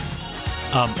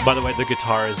 By the way, the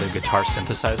guitar is a guitar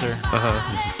synthesizer.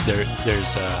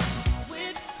 There's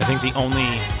I think the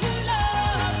only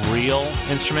real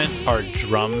instrument are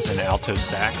drums and alto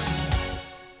sax.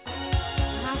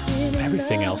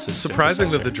 Everything else is surprising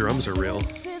that the drums are real.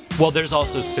 Well, there's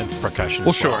also synth percussion.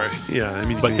 Well, sure, yeah. I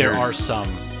mean, but there are some.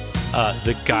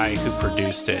 The guy who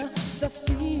produced it,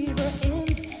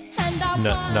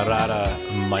 Narada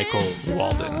Michael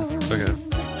Walden. Okay.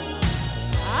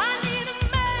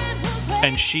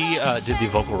 And she did the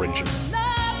vocal arrangement.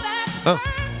 Oh.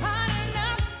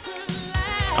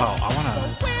 Oh,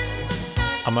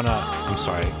 I'm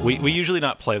sorry. We usually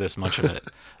not play this much of it,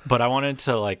 but I wanted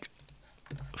to like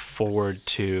forward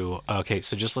to. Okay,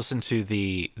 so just listen to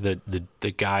the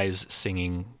guys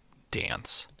singing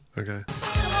 "Dance." Okay.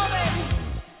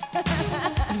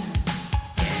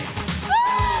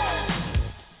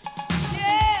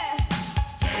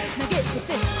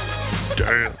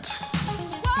 Dance.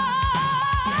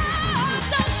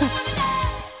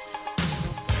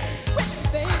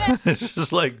 It's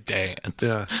just like dance.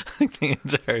 Yeah.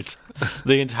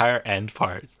 the entire end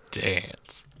part,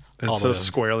 dance. And so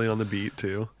squarely on the beat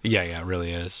too. Yeah, it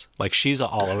really is. Like she's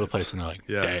all over the place, and they're like,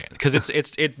 yeah. dance, because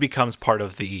it becomes part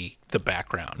of the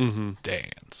background.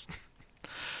 Dance.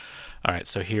 All right,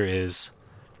 so here is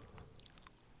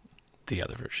the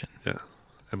other version. Yeah,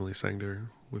 Emily Sangder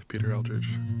with Peter Eldridge.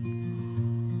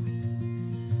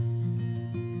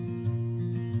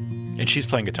 And she's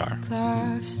playing guitar.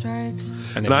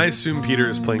 And I assume Peter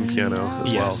is playing piano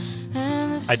as well.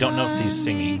 I don't know if he's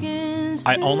singing.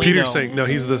 Peter's singing. No,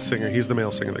 he's the singer. He's the male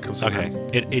singer that comes in. Okay.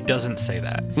 It doesn't say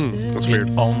that. That's weird.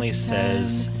 It only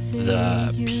says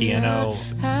the piano,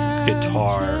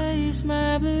 guitar,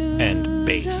 and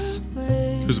bass.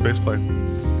 Who's the bass player?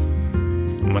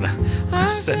 I'm gonna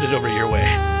send it over your way.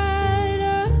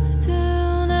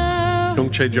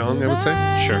 Young Che Jong, I would say.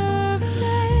 Sure.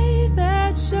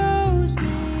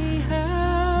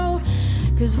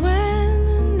 'Cause when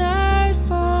the night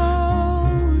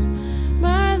falls,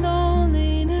 my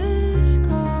loneliness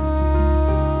calls.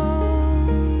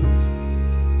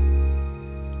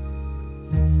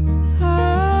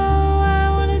 Oh, I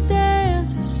wanna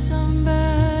dance with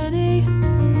somebody.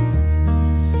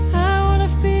 I wanna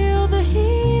feel the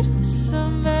heat with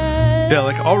somebody. Yeah,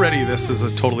 like already this is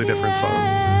a totally different song,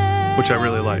 which I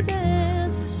really like.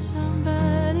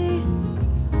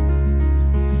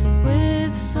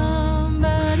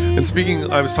 And speaking,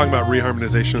 I was talking about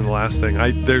reharmonization in the last thing.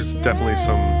 There's definitely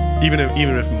some, even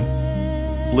if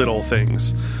little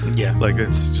things. Yeah. Like I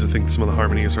think some of the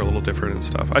harmonies are a little different and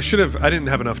stuff. I didn't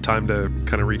have enough time to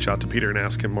kind of reach out to Peter and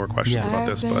ask him more questions about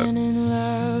this, but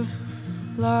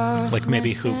like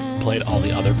maybe who played all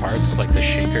the other parts, like the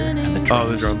shaker and the drums.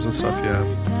 Oh, the drums and stuff, yeah.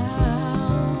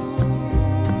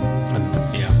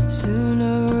 Yeah.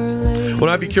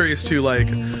 I'd be curious too, like,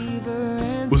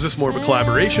 was this more of a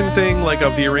collaboration thing, like,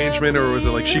 of the arrangement, or was it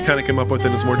like she kind of came up with it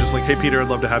and it was more just like, hey, Peter, I'd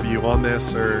love to have you on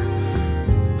this, or,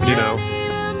 you know.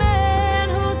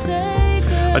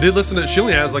 I did listen to, she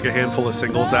only has like a handful of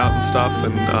singles out and stuff,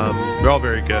 and they're all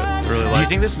very good. I really like. Do you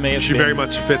think this may have She been... very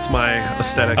much fits my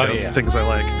aesthetic of things I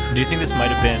like. Do you think this might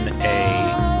have been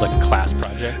a class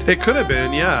project? It could have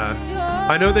been, yeah.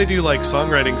 I know they do like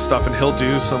songwriting stuff, and he'll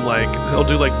do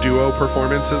duo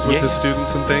performances with his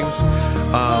students and things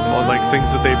on like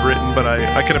things that they've written. But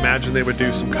I can imagine they would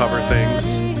do some cover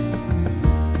things.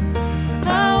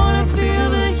 I wanna feel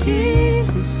the heat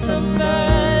of somebody.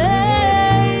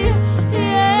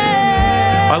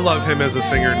 I love him as a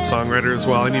singer and songwriter as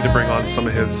well. I need to bring on some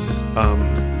of his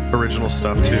original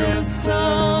stuff too.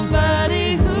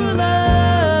 Somebody who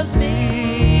loves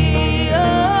me. Oh,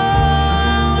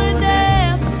 I wanna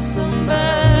dance with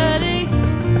somebody.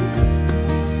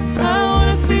 I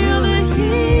wanna feel the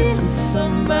heat of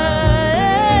somebody.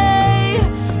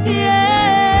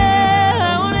 Yeah,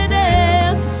 I wanna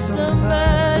dance with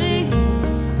somebody.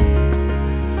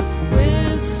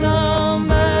 With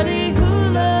somebody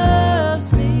who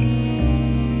loves me.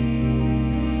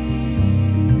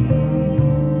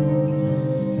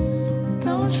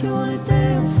 Don't you wanna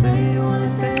dance? Say you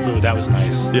wanna dance. Ooh, that was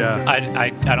nice. Yeah.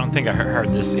 I don't think I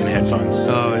heard this in headphones.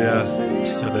 Oh yeah.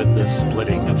 So the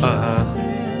splitting of Uh-huh.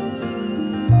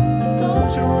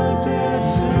 Don't you wanna dance?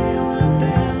 Say you wanna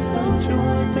dance. Don't you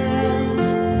wanna dance?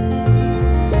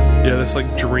 Yeah, this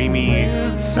like dreamy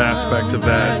aspect of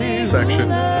that section,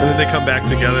 and then they come back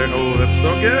together. Oh, that's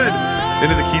so good.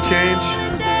 Into the key change.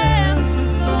 Dance with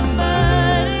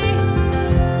somebody.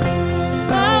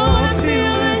 I wanna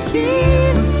feel the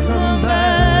heat of somebody.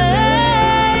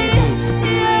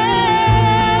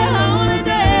 Yeah, I wanna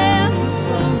dance with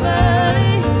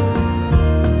somebody.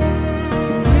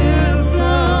 With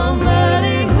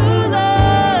somebody who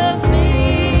loves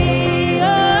me. Oh,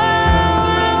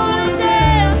 I wanna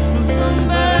dance with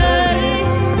somebody.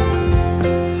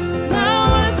 I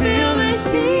wanna feel the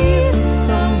heat of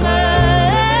somebody.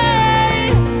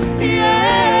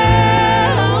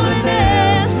 Yeah, I wanna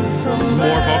dance with somebody. Some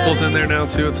more vocals in there now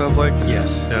too. It sounds like.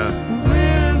 yes. Yeah.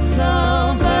 With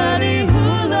somebody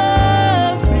who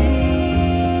loves me.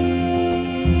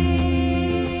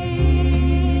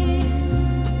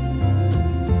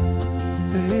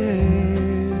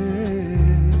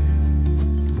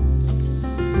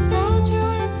 Don't you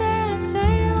wanna dance?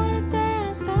 Say you wanna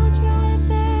dance. Don't you wanna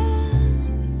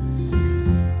dance?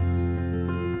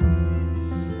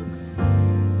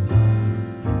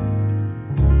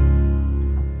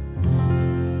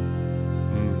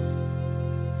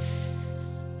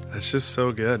 It's just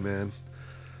so good, man.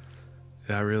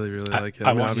 Yeah, I really, really like it.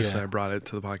 I I mean, want you obviously, to- I brought it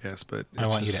to the podcast, but I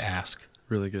want you just to ask.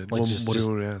 really good. Like, Well, just- what do just-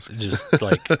 you want to ask? Just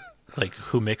like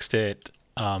who mixed it,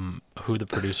 who the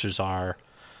producers are.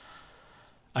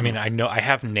 I mean, I know I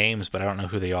have names, but I don't know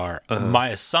who they are. My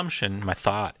assumption, my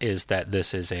thought is that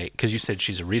this is because you said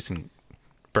she's a recent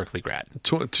Berkeley grad.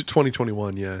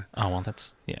 2021, yeah. Oh well,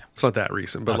 that's It's not that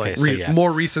recent, but Okay, like so yeah.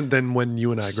 more recent than when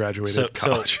you and I graduated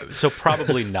college. So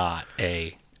probably not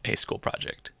a school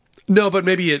project. No, but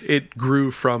maybe it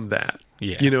grew from that.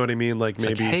 Yeah. You know what I mean? Like It's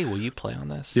maybe. like, hey, will you play on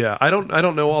this? Yeah, I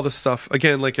don't know all this stuff.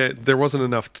 Again, like there wasn't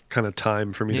enough kind of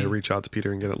time for me to reach out to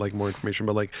Peter and get like more information.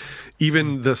 But like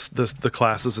even the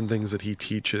classes and things that he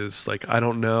teaches, like I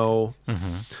don't know.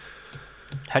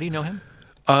 How do you know him?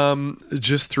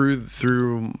 Just through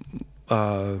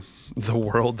the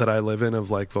world that I live in of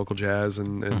like vocal jazz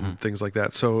and things like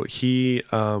that. So he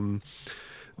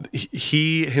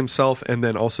himself, and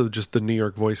then also just the New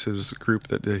York Voices group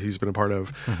that he's been a part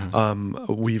of,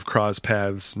 we've crossed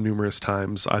paths numerous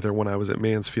times, either when I was at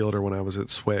Mansfield or when I was at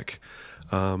Swick,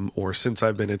 or since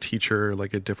I've been a teacher,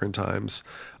 like at different times.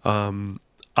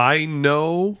 I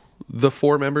know the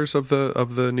four members of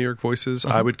the New York Voices.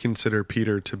 I would consider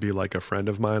Peter to be like a friend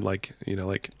of mine, like, you know,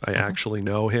 like I actually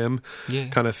know him,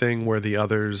 kind of thing, where the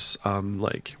others,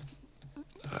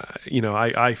 you know,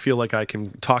 I feel like I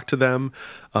can talk to them.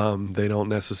 They don't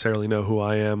necessarily know who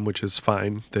I am, which is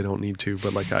fine. They don't need to,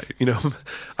 but like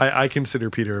I consider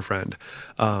Peter a friend.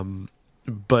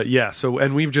 But yeah, so,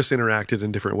 and we've just interacted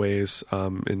in different ways,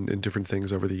 in different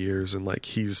things over the years. And like,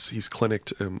 he's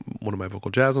clinicked one of my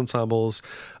vocal jazz ensembles.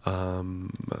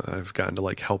 I've gotten to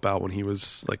like help out when he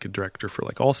was like a director for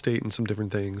like Allstate and some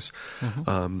different things.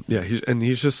 Yeah.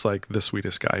 He's just like the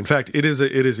sweetest guy. In fact, it is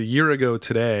a year ago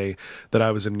today that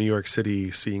I was in New York City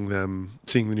seeing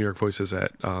the New York Voices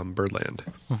at Birdland.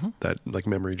 That like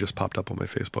memory just popped up on my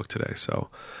Facebook today. So,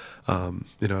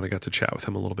 you know, and I got to chat with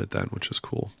him a little bit then, which is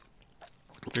cool.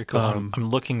 Very cool. I'm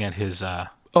looking at his.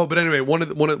 Oh, but anyway, one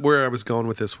of where I was going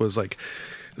with this was like,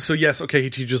 so yes, okay, he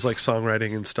teaches like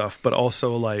songwriting and stuff, but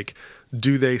also like,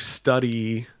 do they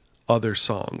study other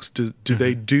songs? Do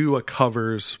they do a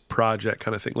covers project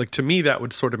kind of thing? Like, to me, that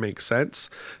would sort of make sense.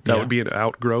 That would be an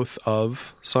outgrowth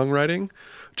of songwriting.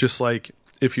 Just like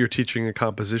if you're teaching a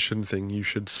composition thing, you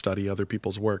should study other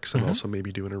people's works and also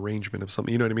maybe do an arrangement of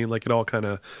something. You know what I mean? Like, it all kind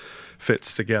of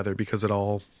fits together because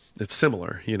it's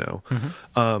similar, you know?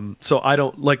 So I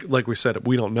don't, like we said,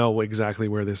 we don't know exactly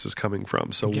where this is coming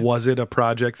from. So was it a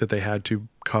project that they had to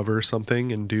cover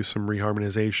something and do some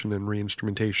reharmonization and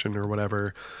reinstrumentation or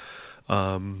whatever?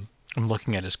 I'm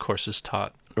looking at his courses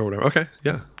taught. Or whatever. Okay,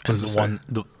 yeah. And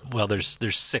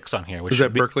there's 6 on here. Which is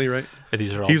that Berkeley, right?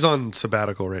 These are all. He's on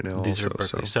sabbatical right now. These also, are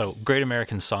Berkeley. So Great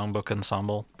American Songbook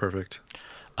Ensemble. Perfect.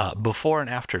 Before and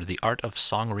After, The Art of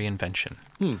Song Reinvention.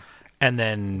 And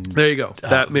then there you go.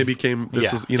 That maybe came.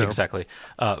 This is, you know, exactly.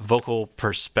 Vocal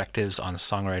perspectives on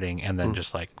songwriting, and then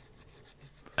just like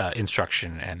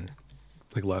instruction and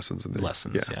like lessons in there.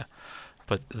 Lessons, yeah.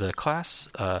 But the class,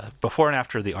 Before and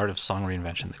After the Art of Song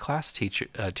Reinvention, the class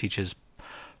teaches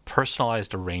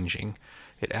personalized arranging.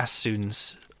 It asks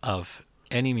students of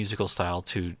any musical style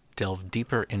to delve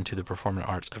deeper into the performing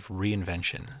arts of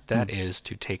reinvention. That is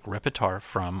to take repertoire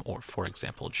from, or for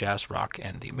example, jazz, rock,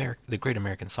 and the Great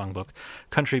American Songbook,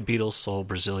 country, Beatles, soul,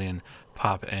 Brazilian,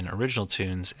 pop, and original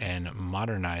tunes, and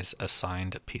modernize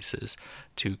assigned pieces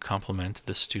to complement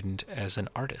the student as an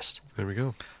artist. There we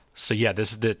go. So yeah,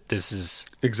 this is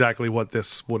exactly what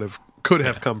this could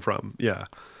have come from. Yeah,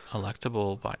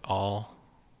 electable by all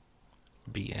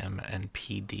BM and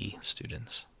PD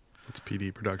students. It's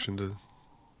PD production to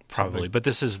probably, something. But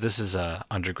this is a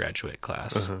undergraduate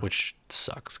class, which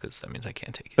sucks because that means I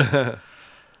can't take it. I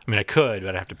mean, I could,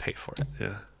 but I have to pay for it.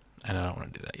 Yeah, and I don't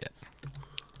want to do that yet.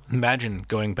 Imagine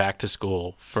going back to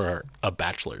school for a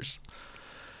bachelor's.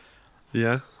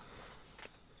 Yeah.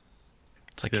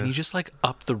 It's like, can you just like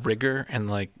up the rigor and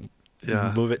like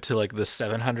move it to like the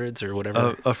 700s or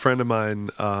whatever? A friend of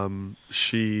mine,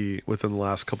 she within the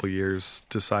last couple of years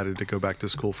decided to go back to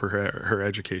school for her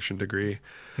education degree.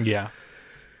 Yeah.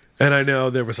 And I know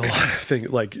there was a lot of things,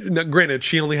 like, granted,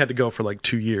 she only had to go for like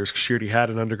 2 years because she already had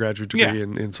an undergraduate degree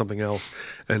in something else.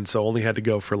 And so only had to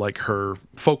go for like her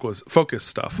focus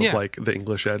stuff of like the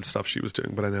English ed stuff she was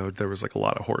doing. But I know there was like a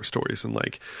lot of horror stories, and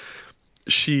like,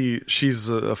 she's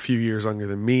a few years younger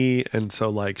than me, and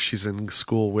so like she's in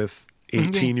school with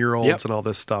 18-year-olds and all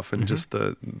this stuff, and just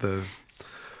the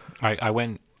I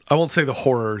won't say the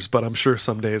horrors, but I'm sure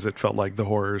some days it felt like the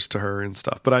horrors to her and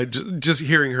stuff. But I just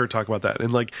hearing her talk about that,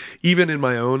 and like even in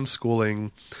my own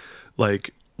schooling, like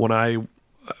when I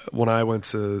went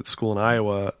to school in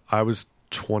Iowa, I was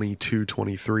 22,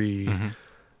 23,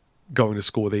 going to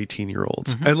school with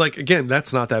 18-year-olds, and like again,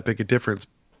 that's not that big a difference.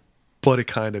 But it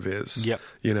kind of is,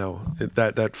 you know,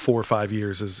 that 4 or 5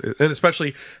 years is, and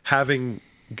especially having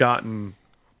gotten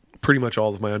pretty much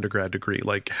all of my undergrad degree,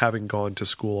 like having gone to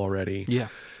school already. Yeah.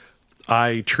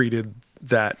 I treated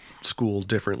that school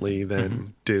differently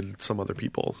than did some other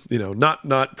people, you know,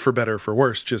 not for better or for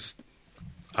worse, just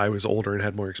I was older and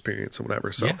had more experience and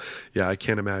whatever. So yeah, I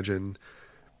can't imagine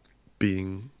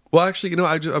well, actually, you know,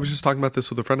 I was just talking about this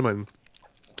with a friend of mine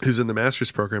who's in the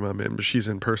master's program I'm in, but she's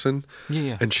in person.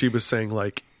 Yeah. And she was saying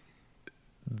like,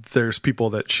 there's people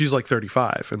that she's like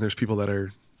 35 and there's people that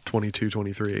are 22,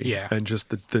 23. Yeah. And just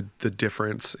the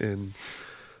difference in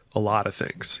a lot of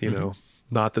things, you know,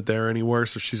 not that they're any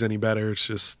worse or she's any better. It's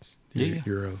just,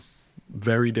 you're a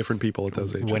very different people at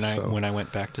those ages. When I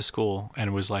went back to school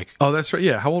and was like, oh, that's right.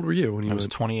 Yeah. How old were you when you I was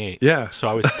 28. Yeah. So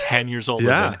I was 10 years older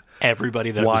than everybody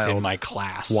that was in my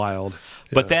class. Wild.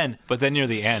 But then near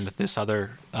the end, this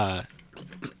other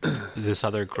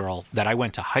girl that I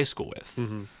went to high school with,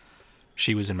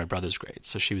 she was in my brother's grade,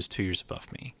 so she was 2 years above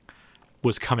me,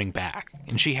 was coming back,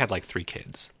 and she had like 3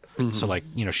 kids. So like,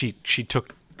 you know, she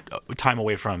took time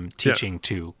away from teaching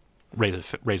to raise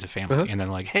a family, and then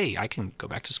like, hey, I can go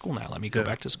back to school now. Let me go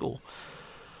back to school.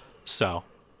 So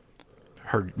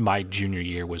my junior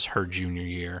year was her junior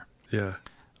year. Yeah.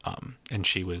 And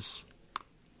she was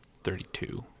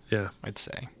 32. Yeah. I'd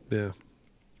say. Yeah.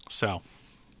 So,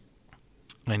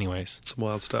 anyways. Some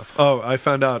wild stuff. Oh, I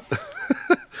found out.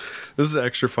 This is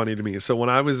extra funny to me. So when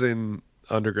I was in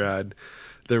undergrad,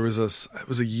 it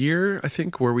was a year, I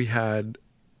think, where we had,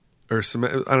 or some, I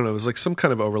don't know, it was like some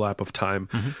kind of overlap of time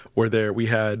where we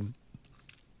had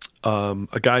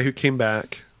a guy who came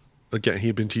back. Again,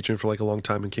 he'd been teaching for like a long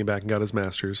time and came back and got his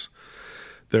master's.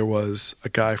 There was a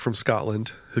guy from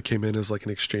Scotland who came in as like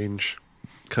an exchange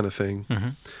kind of thing.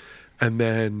 And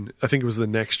then I think it was the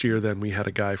next year, then we had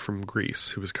a guy from Greece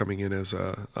who was coming in as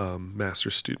a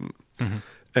master's student.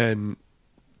 And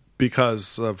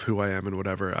because of who I am and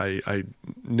whatever, I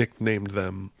nicknamed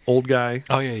them Old Guy,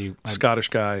 Scottish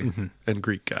Guy, and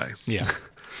Greek Guy. Yeah.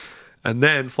 And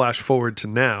then flash forward to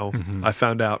now, I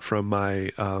found out from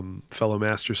my fellow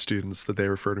master's students that they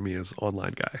refer to me as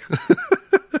Online Guy.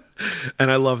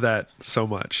 And I love that so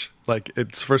much. Like,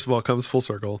 it's, first of all, it comes full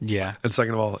circle. Yeah. And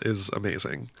second of all, is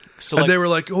amazing. So, and like, they were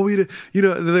like, oh,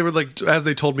 they were like, as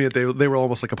they told me it, they were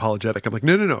almost like apologetic. I'm like,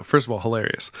 no. First of all,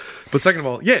 hilarious. But second of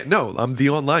all, I'm the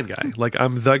online guy. Like,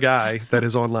 I'm the guy that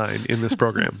is online in this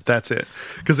program. That's it.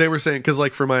 Because they were saying, because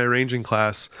like for my arranging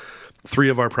class, 3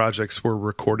 of our projects were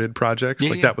recorded projects.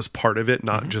 That was part of it,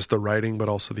 not just the writing, but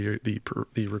also the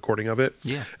recording of it.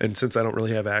 Yeah. And since I don't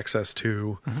really have access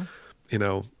to,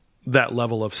 that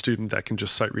level of student that can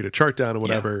just sight read a chart down or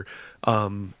whatever,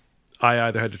 I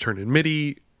either had to turn in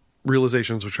MIDI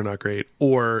realizations, which are not great,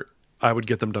 or I would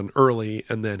get them done early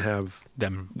and then have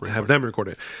them record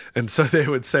it. And so they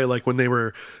would say, like, when they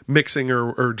were mixing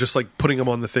or just like putting them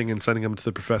on the thing and sending them to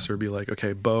the professor, be like,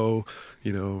 okay, Bo,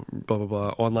 blah, blah, blah,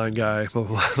 online guy, blah,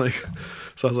 blah, blah. Like,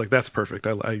 so I was like, that's perfect.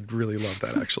 I really love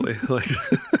that, actually. Like,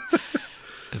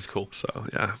 it's cool. So,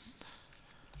 yeah.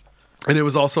 And it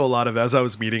was also a lot of, as I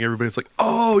was meeting everybody, it's like,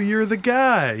 oh, you're the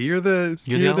guy. You're the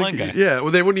online guy. Yeah. Well,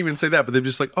 they wouldn't even say that, but they're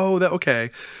just like, oh, okay.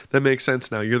 That makes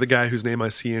sense now. You're the guy whose name I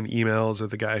see in emails, or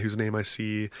the guy whose name I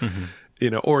see,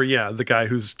 or the guy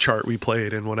whose chart we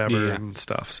played and whatever and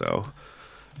stuff. So,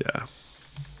 yeah.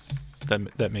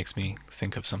 That makes me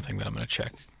think of something that I'm going to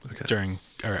check during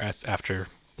or after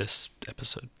this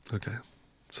episode. Okay.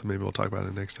 So maybe we'll talk about it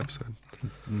in the next episode.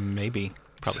 Maybe.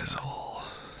 Probably. Sizzle. All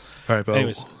right, Bo.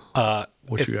 Anyways.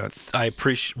 What you got? I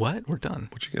appreciate what we're done.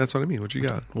 That's what I mean. What you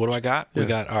got? What do I got? Yeah. We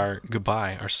got our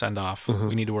goodbye, our send off.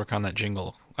 We need to work on that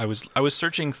jingle. I was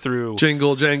searching through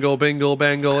jingle, jangle, bingle,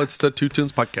 bangle. It's the Two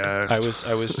Tunes podcast.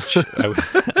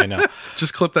 I know.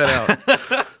 Just clip that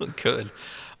out. Good.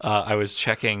 I was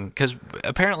checking because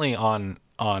apparently on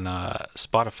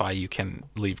Spotify you can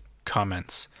leave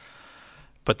comments,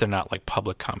 but they're not like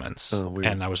public comments. Oh, weird.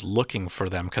 And I was looking for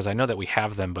them because I know that we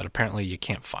have them, but apparently I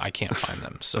can't find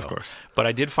them. So, of course. But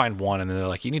I did find one, and they're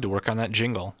like, "You need to work on that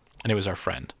jingle," and it was our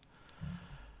friend.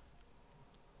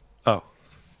 Oh,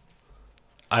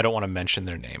 I don't want to mention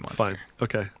their name. Fine.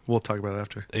 Okay, we'll talk about it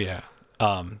after. Yeah.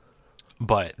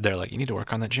 But they're like, "You need to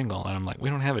work on that jingle," and I'm like, "We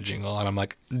don't have a jingle," and I'm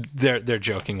like, "They're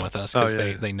joking with us because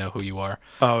they know who you are."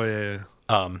 Oh yeah.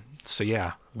 So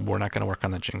yeah, we're not going to work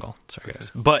on that jingle. Sorry,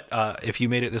 guys. But if you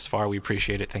made it this far, we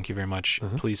appreciate it. Thank you very much.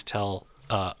 Please tell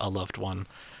a loved one,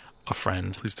 a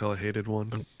friend. Please tell a hated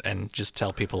one. And just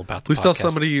tell people about the Please podcast. tell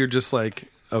somebody you're just like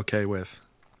okay with.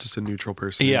 Just a neutral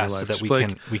person in your life. So that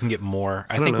just we can get more.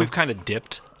 I think we've kind of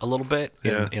dipped a little bit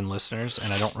in listeners,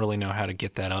 and I don't really know how to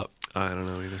get that up. I don't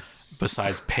know either.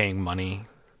 Besides paying money.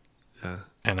 Yeah.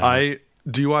 And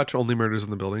do you watch Only Murders in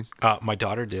the Building? My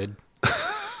daughter did.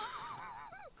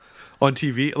 On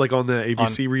TV, like on the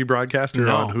ABC rebroadcast, or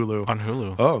on Hulu? On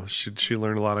Hulu. Oh, should she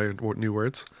learn a lot of new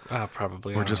words?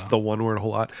 Probably. Or just the one word a whole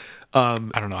lot. I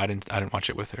don't know. I didn't watch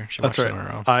it with her. She watched it on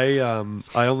her own.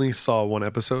 I only saw one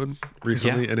episode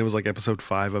recently, and it was like episode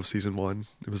 5 of season 1.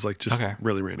 It was like just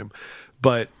really random,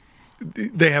 but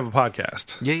they have a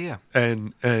podcast. Yeah.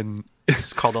 And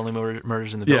it's called Only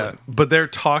Murders in the Building. Yeah, but they're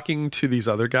talking to these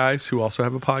other guys who also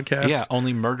have a podcast. Yeah,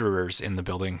 Only Murderers in the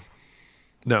Building.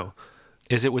 No.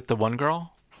 Is it with the one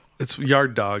girl? It's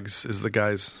Yard Dogs is the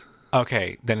guys.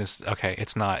 Okay, then it's okay.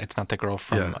 It's not the girl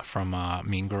from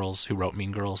Mean Girls who wrote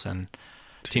Mean Girls and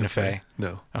Tina Fey.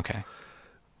 No. Okay.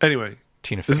 Anyway,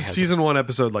 Tina Fey. This is season 1,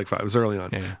 episode like 5. It was early on.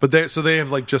 Yeah. But they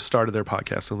have like just started their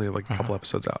podcast and they have like a couple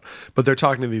episodes out. But they're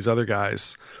talking to these other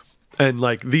guys. And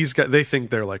like these guys, they think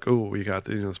they're like, oh, we got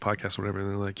this podcast or whatever.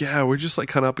 And they're like, yeah, we're just like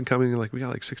kind of up and coming. And like we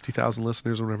got like 60,000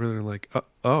 listeners or whatever. They're like,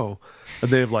 oh,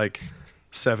 and they have like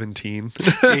 17.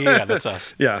 Yeah, that's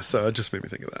us. Yeah, so it just made me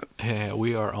think of that. Yeah,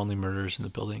 we are Only Murders in the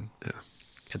Building. Yeah,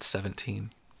 it's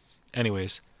 17.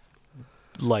 Anyways,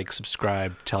 like,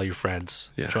 subscribe, tell your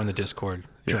friends, join the Discord,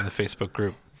 join the Facebook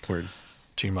group. Word.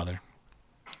 To your mother.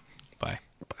 Bye.